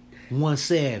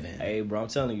 1-7. Hey, bro, I'm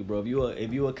telling you, bro.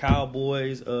 If you a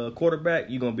Cowboys quarterback,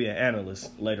 you're gonna be an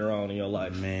analyst later on in your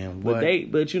life, man. What?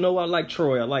 But you know what? I like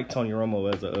Troy. I like Tony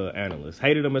Romo as an analyst.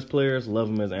 Hated him as players, love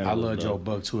him as analysts. I love Joe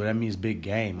Buck too. That means big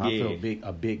game. I Yeah. feel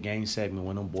a big game segment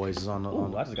when them boys is on the.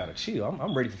 Ooh, I just gotta chill.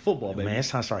 I'm ready for football, baby. Man, it's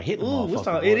time to start hitting. Ooh, it's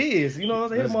time. boy. It is. You know what I'm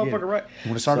saying? Hit the Let's get motherfucker right.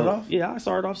 You want to start it off? Yeah, I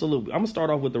started off. So I'm gonna start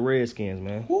off with the Redskins,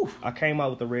 man. Whew. I came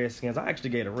out with the Redskins. I actually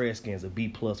gave the Redskins a B+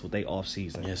 with their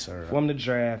offseason. Yes, sir. From the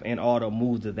draft and all the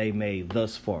moves that they made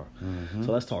thus far. Mm-hmm.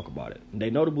 So let's talk about it.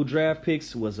 Their notable draft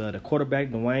picks was the quarterback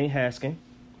Dwayne Haskins,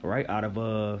 right out of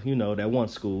that one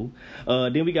school.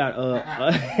 Then we got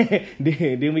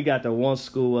then we got the one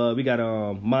school. We got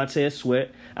Montez Sweat,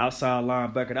 outside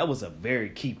linebacker. That was a very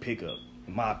key pickup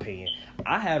in my opinion.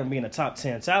 I had him being a top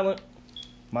 10 talent.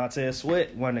 Montez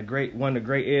Sweat, one of the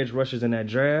great edge rushers in that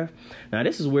draft. Now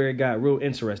this is where it got real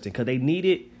interesting because they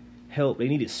needed help. They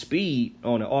needed speed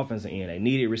on the offensive end. They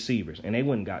needed receivers, and they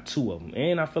went and got 2 of them.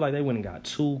 And I feel like they went and got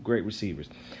 2 great receivers.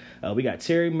 We got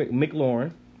Terry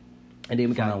McLaurin, and then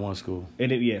we got that one school.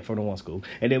 And then, from the one school,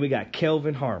 and then we got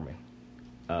Kelvin Harmon.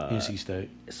 NC State.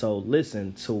 So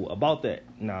listen to about that.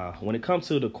 Now, when it comes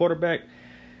to the quarterback,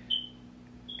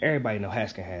 everybody know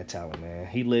Haskins had talent, man.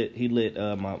 He lit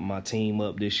my team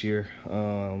up this year.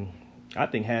 I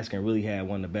think Haskins really had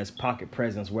one of the best pocket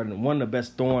presence, one of the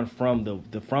best throwing from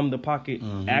the pocket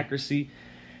accuracy.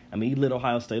 I mean, he lit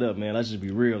Ohio State up, man. Let's just be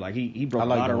real. Like he broke a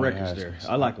lot of records there.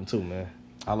 I like him too, man.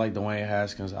 I like Dwayne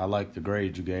Haskins. I like the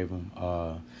grade you gave him.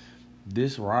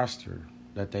 This roster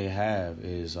that they have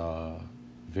is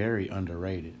very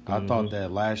underrated. I thought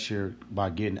that last year by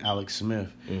getting Alex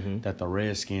Smith, that the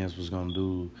Redskins was going to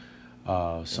do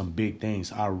some big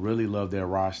things. I really love their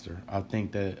roster. I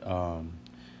think that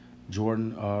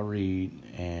Jordan Reed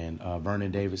and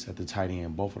Vernon Davis at the tight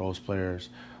end, both of those players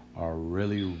are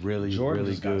really, really, Jordan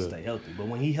really just good. Gotta stay healthy, but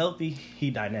when he healthy,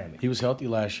 he dynamic. He was healthy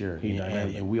last year,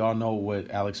 and we all know what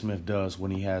Alex Smith does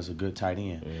when he has a good tight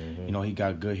end. You know, he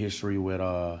got good history with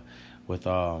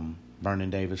Vernon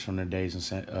Davis from their days in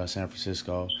San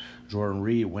Francisco. Jordan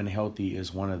Reed, when healthy,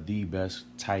 is one of the best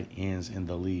tight ends in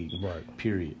the league. Right.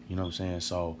 Period. You know what I'm saying?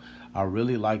 So I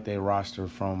really like their roster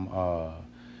from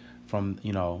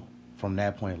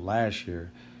that point last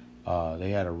year. They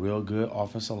had a real good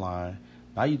offensive line.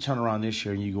 Now you turn around this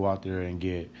year and you go out there and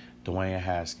get Dwayne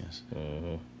Haskins. You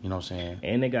know what I'm saying?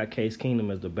 And they got Case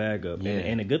Keenum as the backup. Yeah.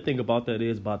 And the good thing about that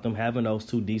is about them having those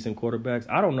 2 decent quarterbacks.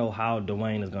 I don't know how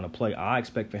Dwayne is going to play. I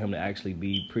expect for him to actually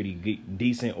be pretty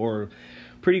decent or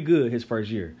pretty good his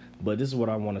first year. But this is what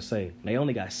I want to say. They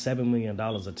only got $7 million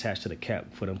attached to the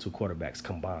cap for them 2 quarterbacks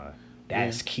combined.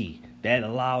 That's key. That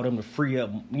allowed them to free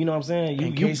up. You know what I'm saying?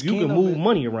 You can move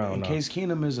money around now. Case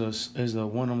Keenum is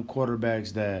one of them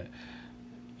quarterbacks that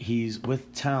he's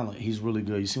with talent. He's really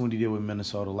good. You see what he did with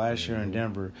Minnesota last year in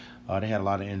Denver. They had a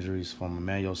lot of injuries from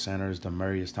Emmanuel Sanders,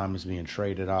 Demarius Thomas being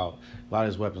traded out. A lot of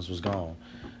his weapons was gone.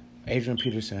 Adrian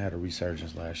Peterson had a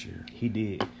resurgence last year. He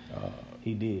did.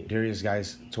 He did. Darius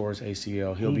Geis tore his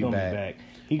ACL. He'll be back.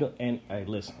 And hey,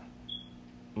 listen,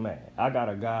 man, I got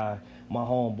a guy, my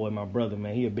homeboy, my brother,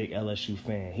 man. He a big LSU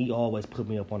fan. He always put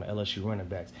me up on the LSU running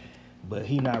backs, but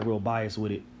he not real biased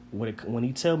with it. when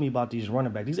he tell me about these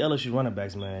running backs, these LSU running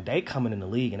backs, man, they coming in the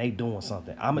league and they doing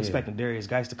something. I'm expecting Darius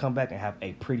Geis to come back and have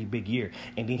a pretty big year,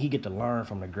 and then he get to learn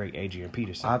from the great Adrian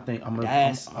Peterson. I think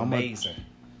that's amazing.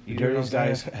 Darius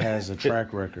Geis has a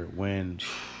track record. When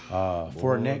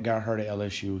Fournette got hurt at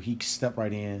LSU, he stepped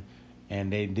right in,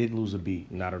 and they didn't lose a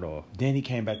beat. Not at all. Then he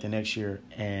came back the next year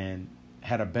and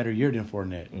had a better year than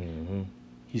Fournette. Mm-hmm.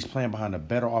 He's playing behind a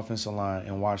better offensive line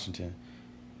in Washington.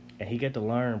 And he get to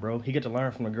learn, bro. He get to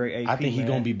learn from a great AP, I think he's man.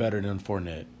 going to be better than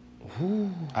Fournette. Ooh.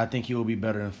 I think he will be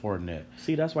better than Fournette.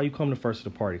 See, that's why you come to first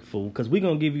of the party, fool. Because we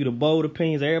going to give you the bold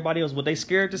opinions. Everybody else, what they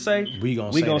scared to say, we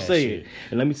going to say it.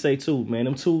 And let me say, too, man,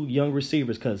 them two young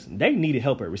receivers, because they needed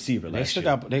help at receiver last year.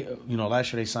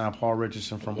 Last year they signed Paul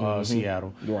Richardson from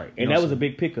Seattle. Right. And that was a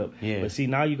big pickup. Yeah. But see,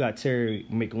 now you got Terry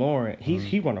McLaurin.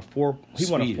 He run a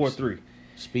 4.3.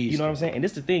 Speed. You know what I'm saying? And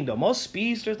this the thing, though. Most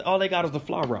speedsters, all they got is the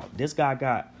fly route. This guy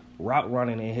got route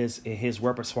running in his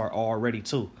repertoire already,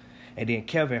 too. And then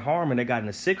Kevin Harmon, they got in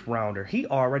the 6th rounder. He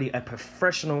already a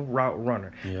professional route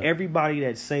runner. Yeah. Everybody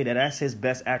that say that that's his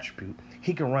best attribute,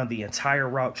 he can run the entire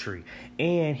route tree.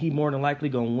 And he more than likely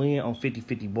going to win on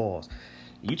 50-50 balls.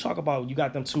 You talk about you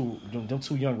got them two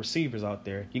young receivers out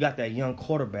there. You got that young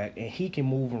quarterback, and he can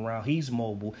move around. He's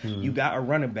mobile. Mm-hmm. You got a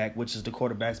running back, which is the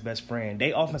quarterback's best friend.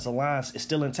 They offensive line is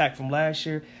still intact from last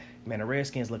year. Man, the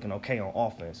Redskins looking okay on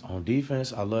offense. On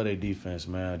defense, I love their defense,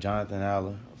 man. Jonathan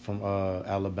Allen from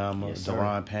Alabama, yes,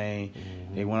 Daron Payne.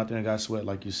 Mm-hmm. They went out there and got sweat,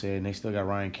 like you said, and they still got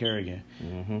Ryan Kerrigan.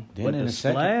 Mm-hmm. Then in the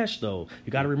Splash, though,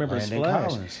 you got to remember the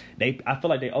Splash. I feel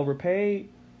like they overpaid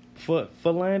for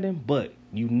Landon, but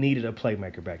you needed a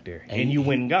playmaker back there, and you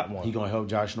went and got one. He's going to help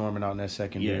Josh Norman out in that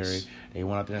secondary. Yes. They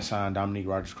went out there and signed Dominique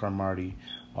Rodgers-Cromartie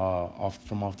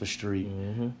off the street.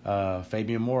 Mm-hmm.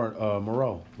 Fabian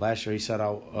Moreau. Last year he sat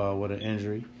out with an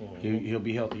injury. Mm-hmm. He'll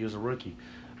be healthy. He was a rookie.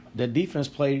 The defense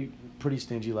played pretty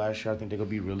stingy last year. I think they're going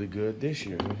to be really good this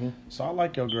year. Mm-hmm. So I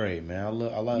like your grade, man. I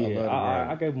love the grade.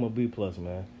 I gave them a B+,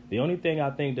 man. The only thing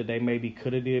I think that they maybe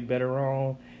could have did better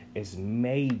on is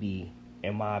maybe,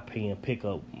 in my opinion, pick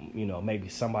up, maybe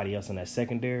somebody else in that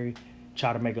secondary.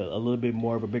 Try to make a little bit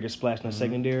more of a bigger splash in the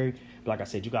secondary. But like I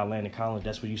said, you got Landon Collins.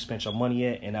 That's where you spent your money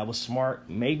at, and that was smart.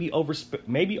 Maybe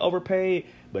overpaid,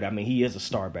 but I mean he is a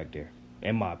star back there,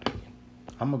 in my opinion.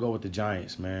 I'm gonna go with the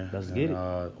Giants, man. Let's get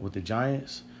it. With the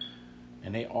Giants,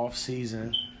 and they off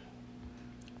season.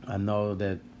 I know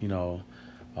that the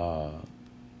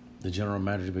general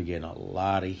manager been getting a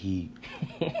lot of heat,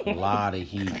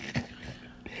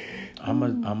 I'm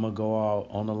gonna go out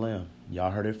on a limb. Y'all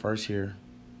heard it first here.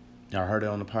 Y'all heard it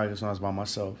on the podcast when I was by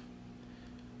myself.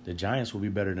 The Giants will be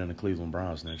better than the Cleveland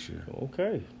Browns next year.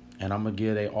 Okay. And I'm going to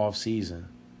give their off-season,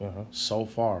 so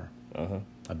far,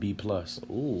 a B+.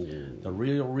 Ooh. The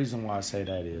real reason why I say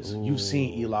that is you've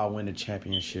seen Eli win the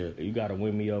championship. You got to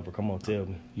win me over. Come on, tell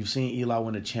me. You've seen Eli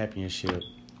win the championship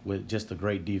with just a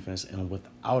great defense and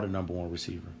without a number one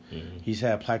receiver. Mm-hmm. He's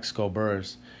had Plaxico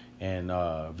Burress and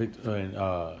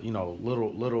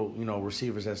little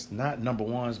receivers that's not number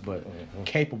ones but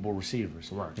capable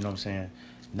receivers. Right. You know what I'm saying?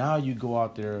 Now you go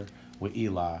out there with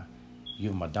Eli, you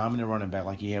give him a dominant running back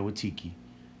like he had with Tiki.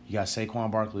 You got Saquon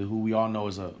Barkley, who we all know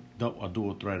is a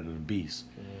dual threat of the beast.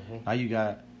 Mm-hmm. Now you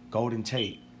got Golden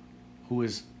Tate, who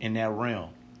is in that realm.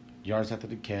 Yards after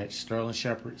the catch. Sterling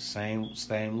Shepard, same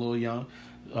little young,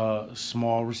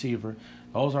 small receiver.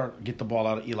 Those are get the ball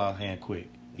out of Eli's hand quick.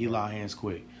 Eli hands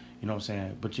quick. You know what I'm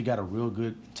saying? But you got a real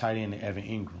good tight end in Evan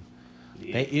Ingram.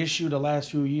 Yeah. They issue the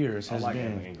last few years has been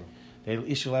Evan Ingram. They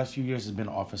issue the last few years has been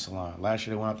the offensive line. Last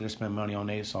year they went out there and spent money on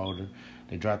Nate Solder.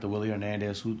 They drafted Willie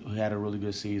Hernandez, who had a really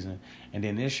good season. And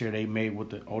then this year they made with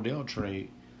the Odell trade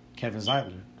Kevin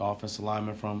Zeitler, the offensive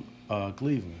lineman from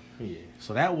Cleveland. Yeah.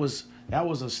 So that was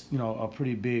a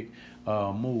pretty big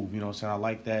move. You know what I'm saying? I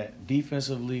like that.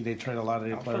 Defensively, they trade a lot of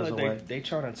their players away. They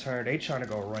trying to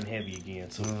go run heavy again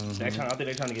too. Mm-hmm. I think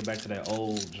they're trying to get back to that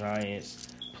old Giants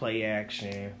play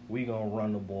action. We gonna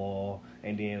run the ball,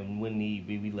 and then when need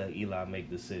be, we let Eli make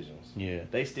decisions. Yeah,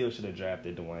 they still should have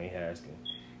drafted Dwayne Haskins,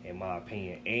 in my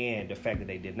opinion. And the fact that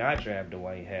they did not draft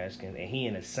Dwayne Haskins, and he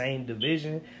in the same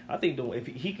division, I think if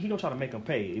he gonna try to make him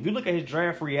pay. If you look at his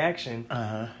draft reaction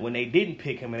when they didn't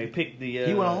pick him and they picked the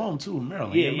he went home too,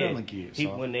 Maryland. Maryland kid.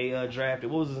 So. When they drafted,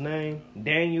 what was his name?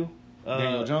 Daniel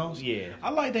Jones? Yeah. I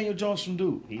like Daniel Jones from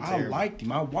Duke. I liked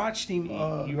him. I watched him.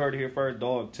 You heard it here first.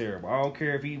 Dog terrible. I don't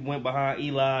care if he went behind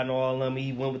Eli and all them.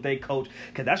 He went with their coach.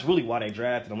 Because that's really why they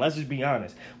drafted him. Let's just be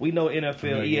honest. We know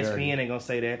NFL, ESPN ain't going to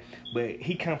say that. But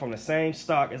he come from the same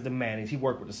stock as the Mannings. He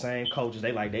worked with the same coaches.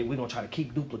 We're going to try to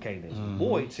keep duplicating this. Mm-hmm.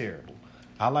 Boy, terrible.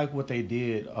 I like what they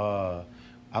did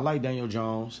I like Daniel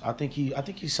Jones. I think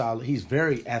he's solid. He's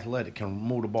very athletic, can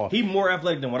move the ball. He more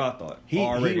athletic than what I thought. He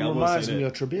already, reminds me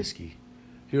of Trubisky.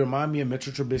 He reminds me of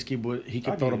Mitchell Trubisky, but he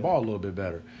can throw the ball a little bit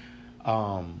better.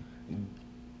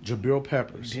 Jabril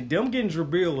Peppers. Them getting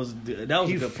Jabril was a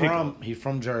good pickup. He's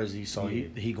from Jersey, so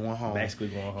he going home. Basically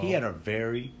going home. He had a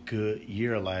very good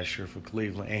year last year for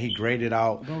Cleveland, and he graded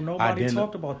out. Bro, nobody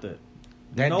talked about that.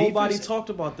 Nobody talked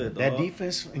about that. That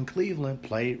defense in Cleveland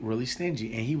played really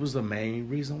stingy, and he was the main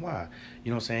reason why.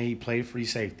 You know what I'm saying? He played free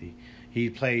safety. He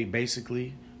played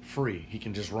basically free. He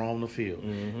can just roam the field.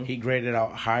 Mm-hmm. He graded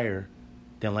out higher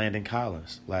than Landon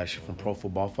Collins last year from Pro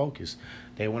Football Focus.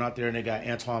 They went out there and they got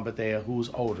Antoine Bethea, who's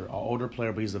an older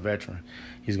player, but he's a veteran.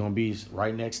 He's going to be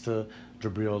right next to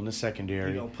Jabril in the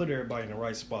secondary. He's going to put everybody in the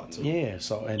right spot, too. Yeah,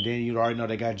 and then you already know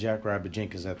they got Jack Rabbit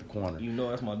Jenkins at the corner. You know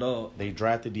that's my dog. They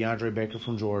drafted DeAndre Baker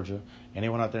from Georgia, and they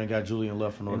went out there and got Julian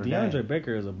Love from Notre Dame. DeAndre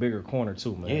Baker is a bigger corner,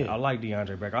 too, man. Yeah. I like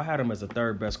DeAndre Baker. I had him as the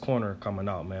third best corner coming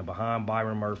out, man, behind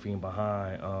Byron Murphy and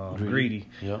behind Greedy.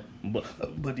 Yep. But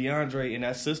DeAndre, in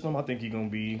that system, I think he's going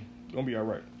to be all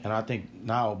right. And I think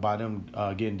now by them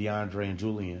getting DeAndre and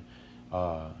Julian,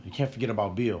 you can't forget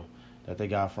about Bill that they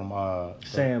got from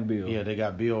Sam Bill. Yeah, they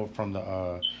got Bill from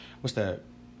the what's that?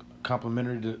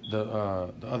 Complimentary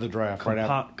the other draft right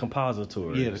after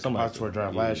Compository. Yeah, the compository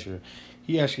draft last year.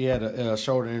 He actually had a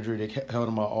shoulder injury that held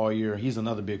him out all year. He's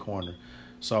another big corner.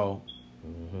 So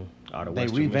out of they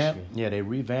revamped. Yeah, they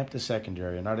revamped the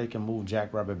secondary, and now they can move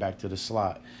Jack Rabbit back to the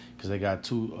slot because they got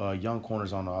two young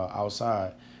corners on the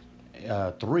outside.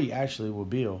 3 actually with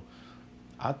Bill.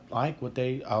 I like what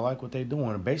they're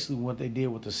doing. Basically, what they did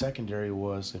with the secondary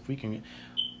was if we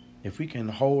can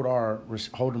hold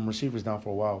them receivers down for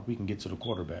a while, we can get to the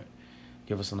quarterback.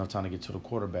 Give us enough time to get to the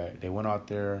quarterback. They went out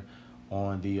there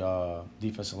on the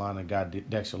defensive line and got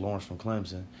Dexter Lawrence from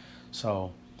Clemson,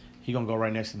 so he gonna go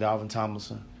right next to Dalvin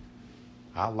Tomlinson.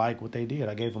 I like what they did.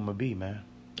 I gave him a B, man.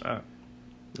 All right.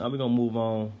 Now we're gonna move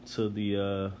on to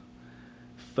the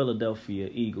Philadelphia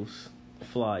Eagles.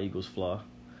 Eagles fly.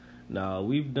 Now,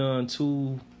 we've done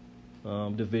 2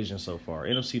 divisions so far.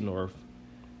 NFC North,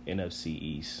 NFC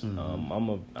East.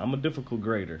 Mm-hmm. I'm a difficult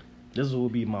grader. This will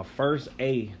be my first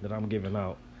A that I'm giving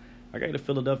out. I gave the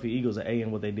Philadelphia Eagles an A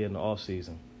in what they did in the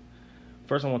offseason.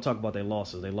 First, I want to talk about their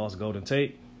losses. They lost Golden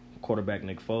Tate, quarterback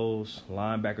Nick Foles,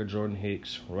 linebacker Jordan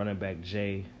Hicks, running back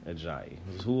Jay Ajayi.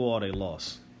 This is who all they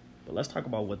lost. But let's talk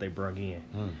about what they brought in.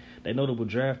 They notable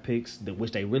draft picks,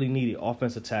 which they really needed: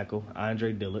 offensive tackle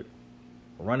Andre Dillard,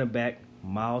 running back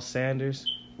Miles Sanders,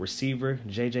 receiver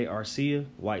J.J. Arcega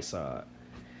Whiteside.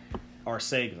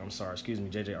 J.J.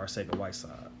 Arcega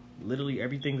Whiteside. Literally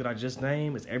everything that I just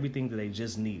named is everything that they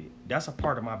just needed. That's a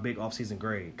part of my big offseason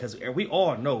grade because we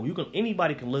all know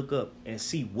anybody can look up and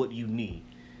see what you need.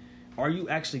 Are you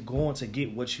actually going to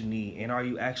get what you need? And are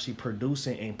you actually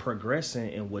producing and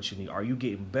progressing in what you need? Are you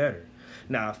getting better?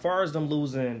 Now, as far as them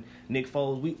losing Nick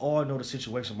Foles, we all know the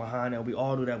situation behind that. We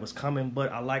all knew that was coming,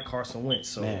 but I like Carson Wentz,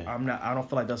 so I don't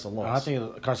feel like that's a loss. I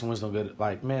think Carson Wentz don't get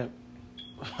like, man,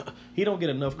 he don't get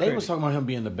enough credit. They was talking about him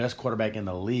being the best quarterback in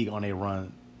the league on a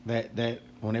run that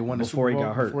when they won the Super Bowl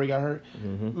before he got hurt.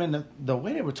 Mm-hmm. Man, the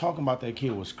way they were talking about that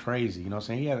kid was crazy. You know what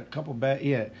I'm saying? He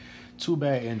had 2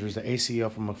 bad injuries, the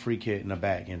ACL from a free kick and a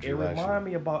back injury last year.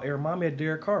 It reminded me of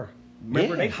Derek Carr.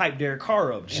 Remember, they hyped Derek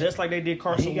Carr up just like they did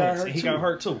Carson Wentz. He got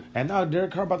hurt too. And now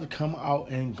Derek Carr about to come out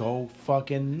and go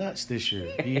fucking nuts this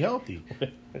year. Be healthy.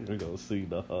 We're going to see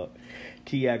the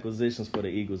key acquisitions for the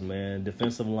Eagles, man.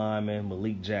 Defensive lineman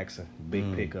Malik Jackson,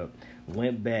 big pickup.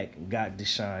 Went back, got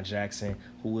Deshaun Jackson,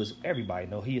 who is, everybody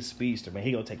know, he is speedster, man.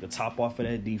 He going to take the top off of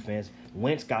that defense.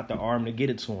 Wentz got the arm to get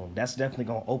it to him. That's definitely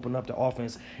going to open up the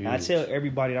offense. And I tell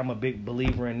everybody I'm a big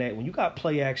believer in that. When you got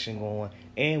play action going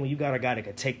and when you got a guy that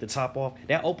can take the top off,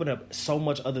 that open up so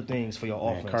much other things for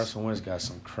your offense. Carson Wentz got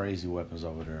some crazy weapons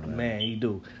over there, man. Man, he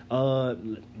do.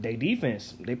 They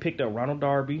defense, they picked up Ronald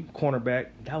Darby, cornerback.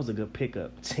 That was a good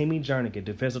pickup. Timmy Jernigan,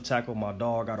 defensive tackle, my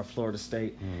dog out of Florida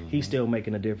State. Mm-hmm. He's still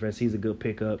making a difference. He's a good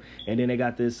pickup. And then they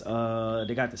got this,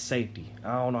 they got the safety.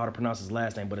 I don't know how to pronounce his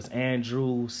last name, but it's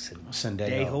Andrew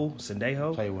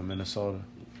Sendejo. Played with Minnesota.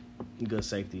 Good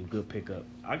safety, good pickup.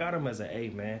 I got him as an A,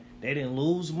 man. They didn't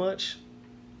lose much,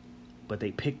 but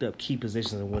they picked up key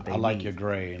positions in what they need. I like your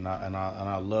grade, and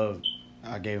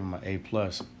I gave him an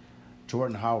A+.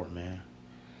 Jordan Howard, man.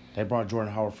 They brought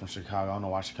Jordan Howard from Chicago. I don't know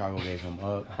why Chicago gave him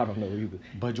up. I don't know either.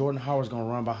 But Jordan Howard's going to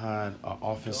run behind an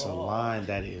offensive line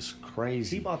that is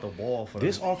crazy. He bought the wall for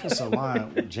this offensive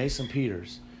line with Jason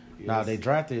Peters. Yes. Now, they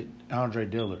drafted Andre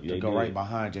Dillard to go right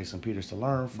behind Jason Peters to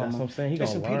learn from him. That's what I'm saying.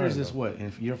 Jason Peters is what,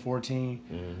 in year 14?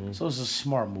 Mm-hmm. So it's a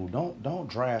smart move. Don't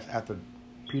draft after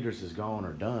Peters is gone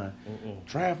or done.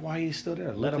 Draft while he's still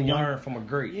there. Let the him young- learn from a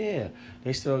great. Yeah,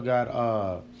 they still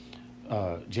got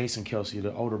Jason Kelsey,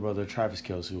 the older brother of Travis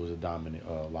Kelsey, was a dominant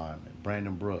lineman.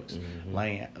 Brandon Brooks,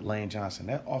 Lane Johnson.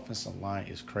 That offensive line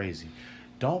is crazy.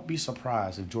 Don't be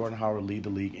surprised if Jordan Howard lead the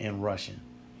league in rushing.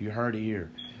 You heard it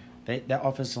here. That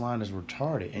offensive line is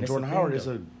retarded. And That's Jordan the thing, Howard is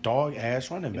though. a dog-ass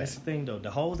running And back. that's the thing, though. The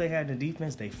holes they had in the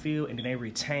defense, they fill, and then they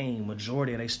retain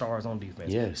majority of their stars on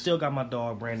defense. Yes. Still got my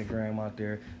dog, Brandon Graham, out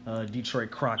there.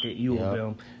 Detroit Crockett, you Yep. of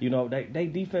them. You know, they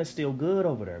defense still good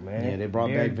over there, man. Yeah, they brought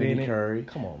Derek back Vinny Bennett. Curry.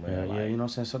 Come on, Yeah, man. yeah, Like, you know what I'm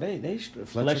saying? So they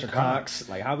Fletcher Cox.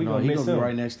 Like, how we No, going he to miss gonna him? be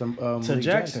right next to to Malik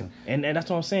Jackson. And that's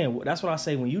what I'm saying. That's what I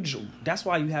say when that's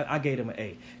why I gave them an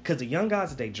A. Because the young guys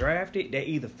that they drafted, they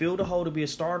either fill the hole to be a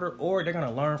starter or they're going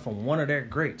to learn from one of their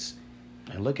greats.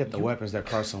 And look at the weapons that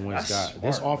Carson Wentz That's got.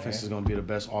 This smart, offense man. is going to be the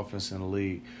best offense in the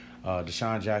league.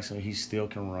 Deshaun Jackson, he still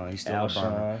can run. He's still a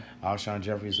burner. Alshon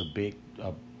Jeffrey is a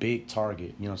big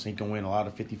target. You know, so he can win a lot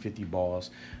of 50-50 balls.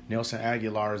 Nelson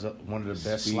Aguilar is one of the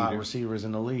best slot Speeder. receivers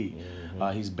in the league.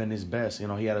 He's been his best. You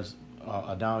know, he had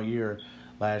a down year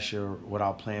last year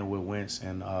without playing with Wentz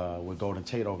and with Golden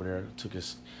Tate over there. Took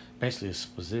basically his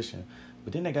position.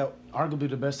 But then they got arguably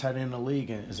the best tight end in the league,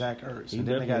 and Zach Ertz. He And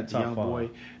then they got the definitely young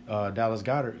top boy, Dallas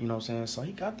Goedert. You know what I'm saying? So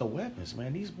he got the weapons,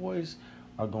 man. These boys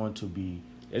are going to be.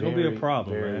 It's gonna be a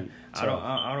problem, very man. tough.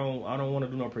 I don't want to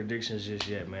do no predictions just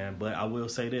yet, man. But I will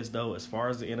say this though, as far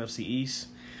as the NFC East,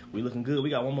 we looking good.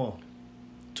 We got one more.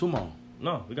 Two more.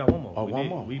 No, we got one more. Oh, we one did,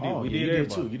 more. We did. Oh, we yeah, did. you did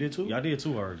everybody. two. You did two? Yeah, I did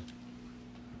two already.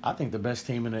 I think the best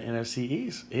team in the NFC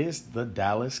East is the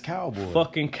Dallas Cowboys.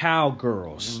 Fucking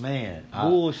cowgirls. Man,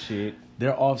 Bullshit.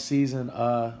 their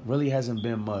offseason really hasn't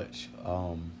been much.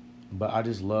 But I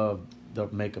just love the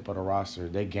makeup of the roster.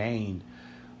 They gained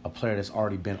a player that's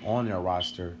already been on their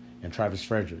roster, and Travis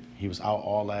Frederick. He was out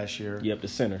all last year. Yep, the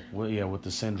center. Well, yeah, with the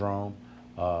syndrome.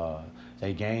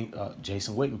 They gained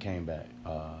Jason Witten came back.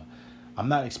 I'm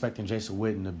not expecting Jason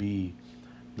Witten to be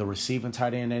the receiving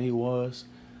tight end that he was,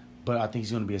 but I think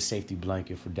he's going to be a safety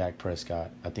blanket for Dak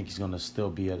Prescott. I think he's going to still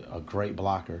be a great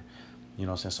blocker. You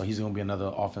know what I'm saying? So he's going to be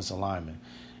another offensive lineman.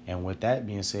 And with that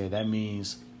being said, that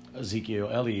means Ezekiel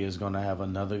Elliott is going to have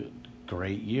another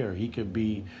great year. He could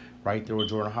be right there with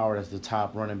Jordan Howard as the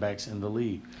top running backs in the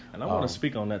league. And I want to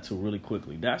speak on that too really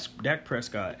quickly. That's Dak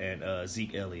Prescott and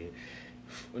Zeke Elliott.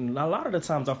 A lot of the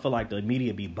times I feel like the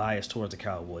media be biased towards the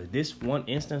Cowboys. This one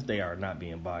instance, they are not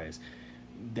being biased.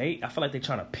 I feel like they're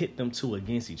trying to pit them two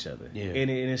against each other. Yeah. And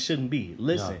it shouldn't be.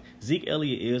 Listen, No. Zeke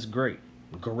Elliott is great.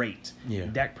 Yeah.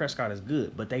 Dak Prescott is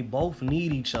good, but they both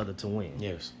need each other to win.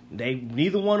 Yes.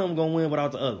 Neither one of them gonna win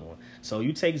without the other one. So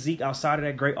you take Zeke outside of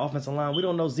that great offensive line, we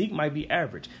don't know. Zeke might be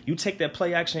average. You take that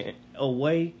play action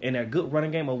away and that good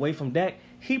running game away from Dak,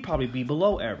 he'd probably be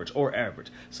below average or average.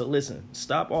 So listen,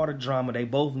 stop all the drama. They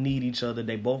both need each other.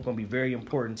 They both gonna be very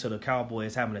important to the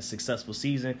Cowboys having a successful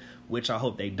season, which I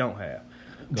hope they don't have.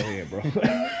 Go ahead, bro.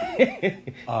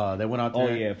 They went out there.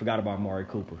 Oh yeah, forgot about Amari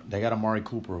Cooper. They got Amari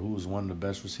Cooper, who's one of the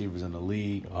best receivers in the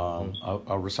league.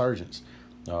 A resurgence.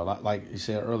 Like you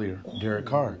said earlier, Derek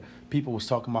Carr. People was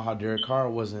talking about how Derek Carr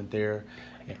wasn't there,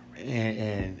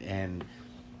 and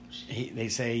they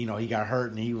say he got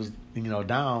hurt and he was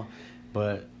down,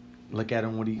 but look at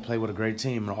him when he played with a great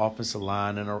team, an offensive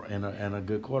line and a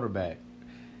good quarterback.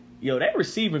 Yo, that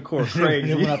receiving core crazy.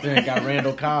 They went out there and got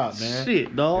Randall Cobb, man.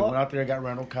 Shit, dog. They went out there and got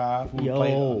Randall Cobb, who Yo.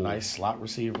 played a nice slot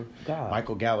receiver. God.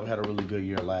 Michael Gallup had a really good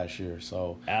year last year,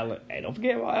 so. Hey, don't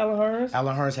forget about Allen Hurns.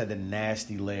 Alan Hurns had the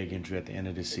nasty leg injury at the end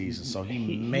of the season, so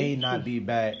he may not be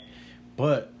back.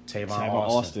 But Tavon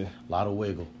Austin, a lot of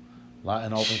wiggle.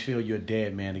 In open field, you're a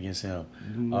dead man against him.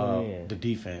 Man. The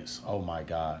defense, oh my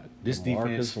God. This DeMarcus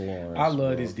defense, Lawrence, I love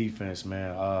bro. this defense,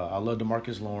 man. I love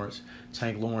DeMarcus Lawrence.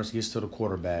 Tank Lawrence gets to the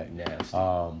quarterback. Nasty.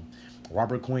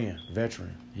 Robert Quinn,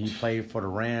 veteran. He played for the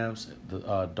Rams,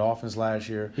 the Dolphins last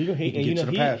year. He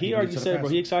already said, bro,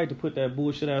 he excited to put that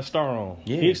bullshit ass star on.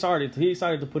 Yeah. He excited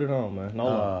to put it on, man. No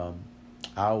lie.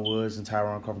 Al Woods and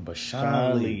Tyron Crawford, but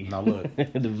Sean Lee. Now look,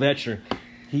 the veteran.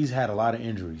 he's had a lot of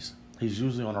injuries. He's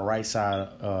usually on the right side,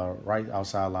 right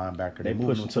outside linebacker. They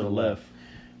push him to the left.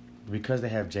 because they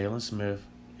have Jalen Smith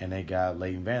and they got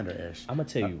Leighton Vander Esch. I'm gonna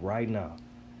tell you right now,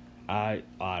 out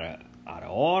of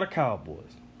all the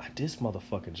Cowboys, this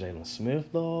motherfucking Jalen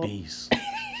Smith, dog. Beast.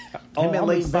 Oh, Him and I'm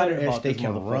Leighton excited Vander Esch, about they this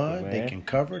can motherfucker, run, man. they can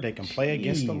cover, they can play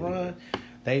against the Shit. run.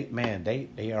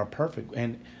 They are perfect.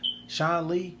 And Sean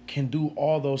Lee can do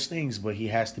all those things, but he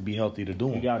has to be healthy to do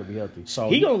them. He got to be healthy. So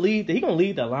he gonna lead that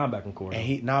linebacking core. And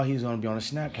he's going to be on a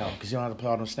snap count because he don't have to play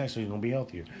all those snaps, so he's going to be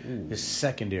healthier. His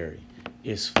secondary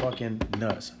is fucking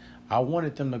nuts. I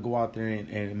wanted them to go out there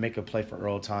and make a play for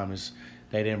Earl Thomas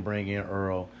They didn't bring in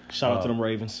Earl. Shout out to them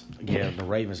Ravens. Yeah, the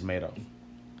Ravens made up.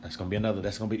 That's gonna be another.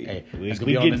 That's gonna be. Hey, We that's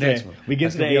gonna be on the next one. We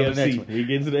get to the AFC. We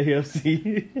get to the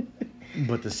AFC.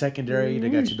 But the secondary, they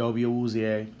got Chidobe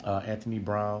Awuzie, Anthony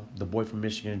Brown, the boy from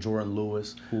Michigan, Jordan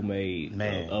Lewis, who made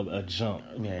a jump,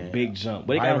 big jump.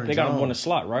 But they got him running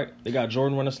slot, right? They got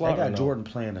Jordan running slot. They got Jordan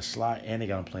playing the slot, and they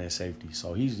got him playing safety.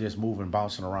 So he's just moving,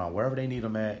 bouncing around wherever they need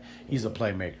him at. He's a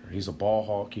playmaker. He's a ball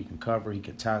hawk. He can cover. He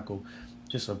can tackle.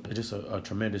 Just a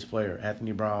tremendous player.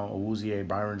 Anthony Brown, Awuzie,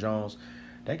 Byron Jones.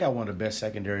 They got one of the best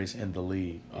secondaries in the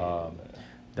league.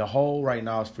 The hole right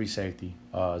now is free safety.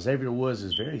 Xavier Woods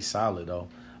is very solid, though.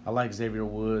 I like Xavier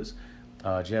Woods.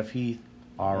 Jeff Heath,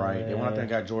 all right. They went out there and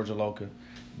got Georgia Loca.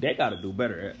 They got to do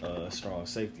better at strong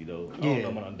safety, though. I don't know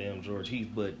about damn George Heath,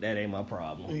 but that ain't my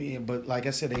problem. Yeah, but like I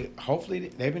said,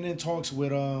 they've been in talks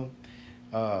with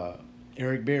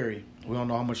Eric Berry. We don't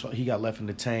know how much he got left in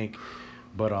the tank.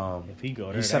 But if he go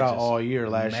there, he set out all year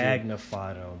last year.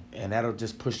 Magnified him. And that'll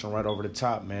just push him right over the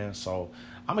top, man. So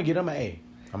I'm going to get him an A.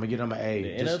 The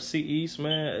NFC East,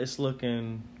 man, it's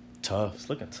looking tough. It's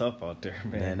looking tough out there,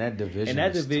 man. Man, that division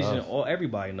tough.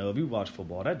 Everybody know, if you watch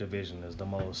football, that division is the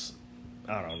most,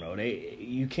 I don't know.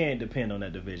 You can't depend on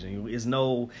that division.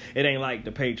 It ain't like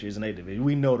the Patriots in their division.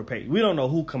 We know the Patriots. We don't know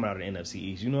who come out of the NFC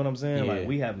East. You know what I'm saying? Yeah. Like,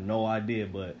 we have no idea,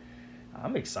 but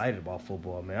I'm excited about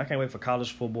football, man. I can't wait for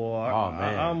college football.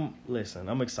 Man. I'm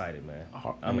excited, man.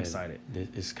 I'm excited.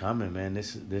 It's coming, man.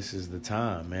 This is the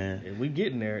time, man. We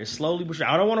getting there. It's slowly but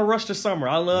surely. I don't want to rush the summer.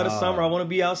 I love the summer. I want to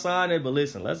be outside, but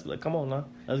listen, come on now.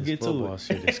 Let's get to it.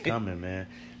 Shit is coming, man.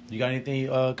 You got anything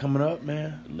coming up,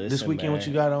 man? This weekend, man, what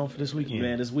you got on for this weekend?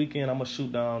 Man, this weekend I'm gonna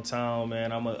shoot downtown,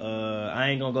 man. I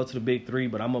ain't gonna go to the big three,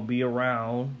 but I'm gonna be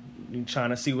around, trying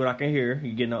to see what I can hear.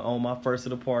 You getting on my first of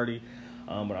the party.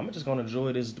 But I'm just gonna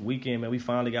enjoy this weekend, man. We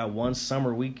finally got one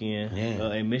summer weekend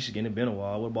in Michigan. It's been a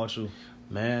while. What about you?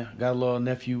 Man, got a little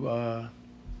nephew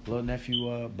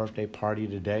birthday party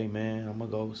today, man. I'm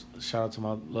gonna go shout out to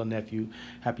my little nephew.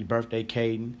 Happy birthday,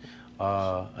 Caden.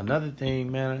 Another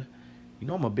thing, man. You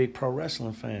know I'm a big pro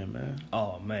wrestling fan, man.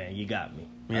 Oh man, you got me.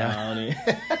 Yeah.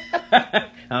 I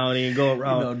don't even go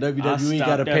around. WWE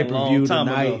got a pay-per-view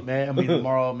tonight, man. I mean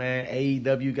tomorrow, man.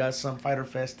 AEW got some Fighter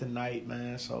Fest tonight,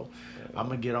 man. So I'm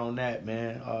gonna get on that,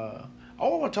 man. I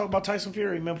want to talk about Tyson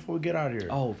Fury, man, before we get out of here.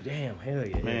 Oh damn, hell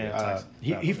yeah, man.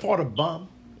 He fought a bum.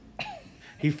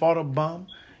 He fought a bum.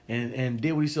 And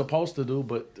did what he's supposed to do,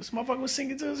 but this motherfucker was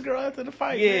singing to his girl after the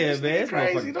fight. Yeah, man, it's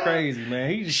crazy, man.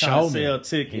 He just trying to sell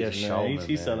tickets, man.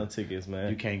 He's selling tickets,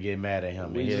 man. You can't get mad at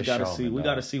him. We just gotta see. We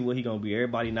gotta see what he gonna be.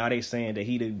 Everybody now they saying that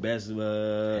he the best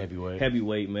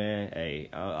heavyweight, man. Hey,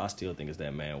 I still think it's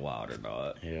that man Wilder,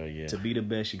 dog. Hell yeah. To be the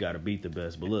best, you gotta beat the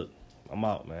best. But look, I'm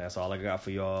out, man. That's all I got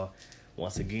for y'all.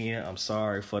 Once again, I'm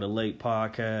sorry for the late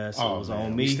podcast. It was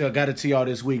on me. We still got it to y'all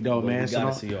this week, though, man. We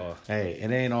got it to y'all. Hey, it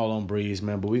ain't all on Breeze,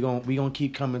 man. But we gonna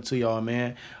keep coming to y'all,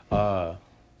 man.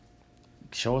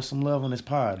 Show us some love on this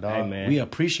pod, dog. Hey, man. We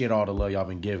appreciate all the love y'all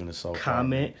been giving us so far.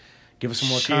 Comment. Give us some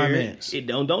more share comments.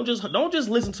 Don't just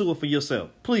listen to it for yourself.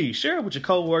 Please share it with your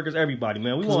coworkers, everybody,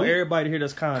 man. We want everybody to hear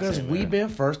this content. Because we've been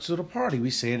first to the party. We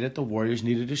said that the Warriors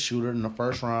needed a shooter in the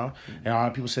first round, and a lot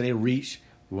of people said they reached.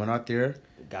 We went out there,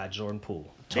 got Jordan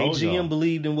Poole. AGM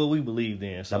believed in what we believed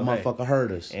in. So that motherfucker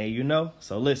heard us. And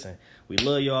so listen, we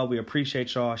love y'all. We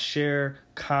appreciate y'all. Share,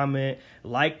 comment,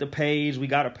 like the page. We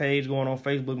got a page going on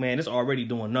Facebook, man. It's already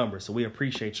doing numbers, so we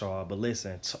appreciate y'all. But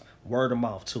listen, word of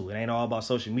mouth too. It ain't all about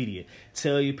social media.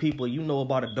 Tell your people you know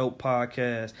about a dope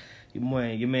podcast.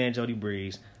 Your man Jody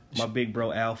Breeze, my big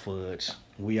bro Al Fudge.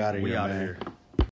 We out of here, man.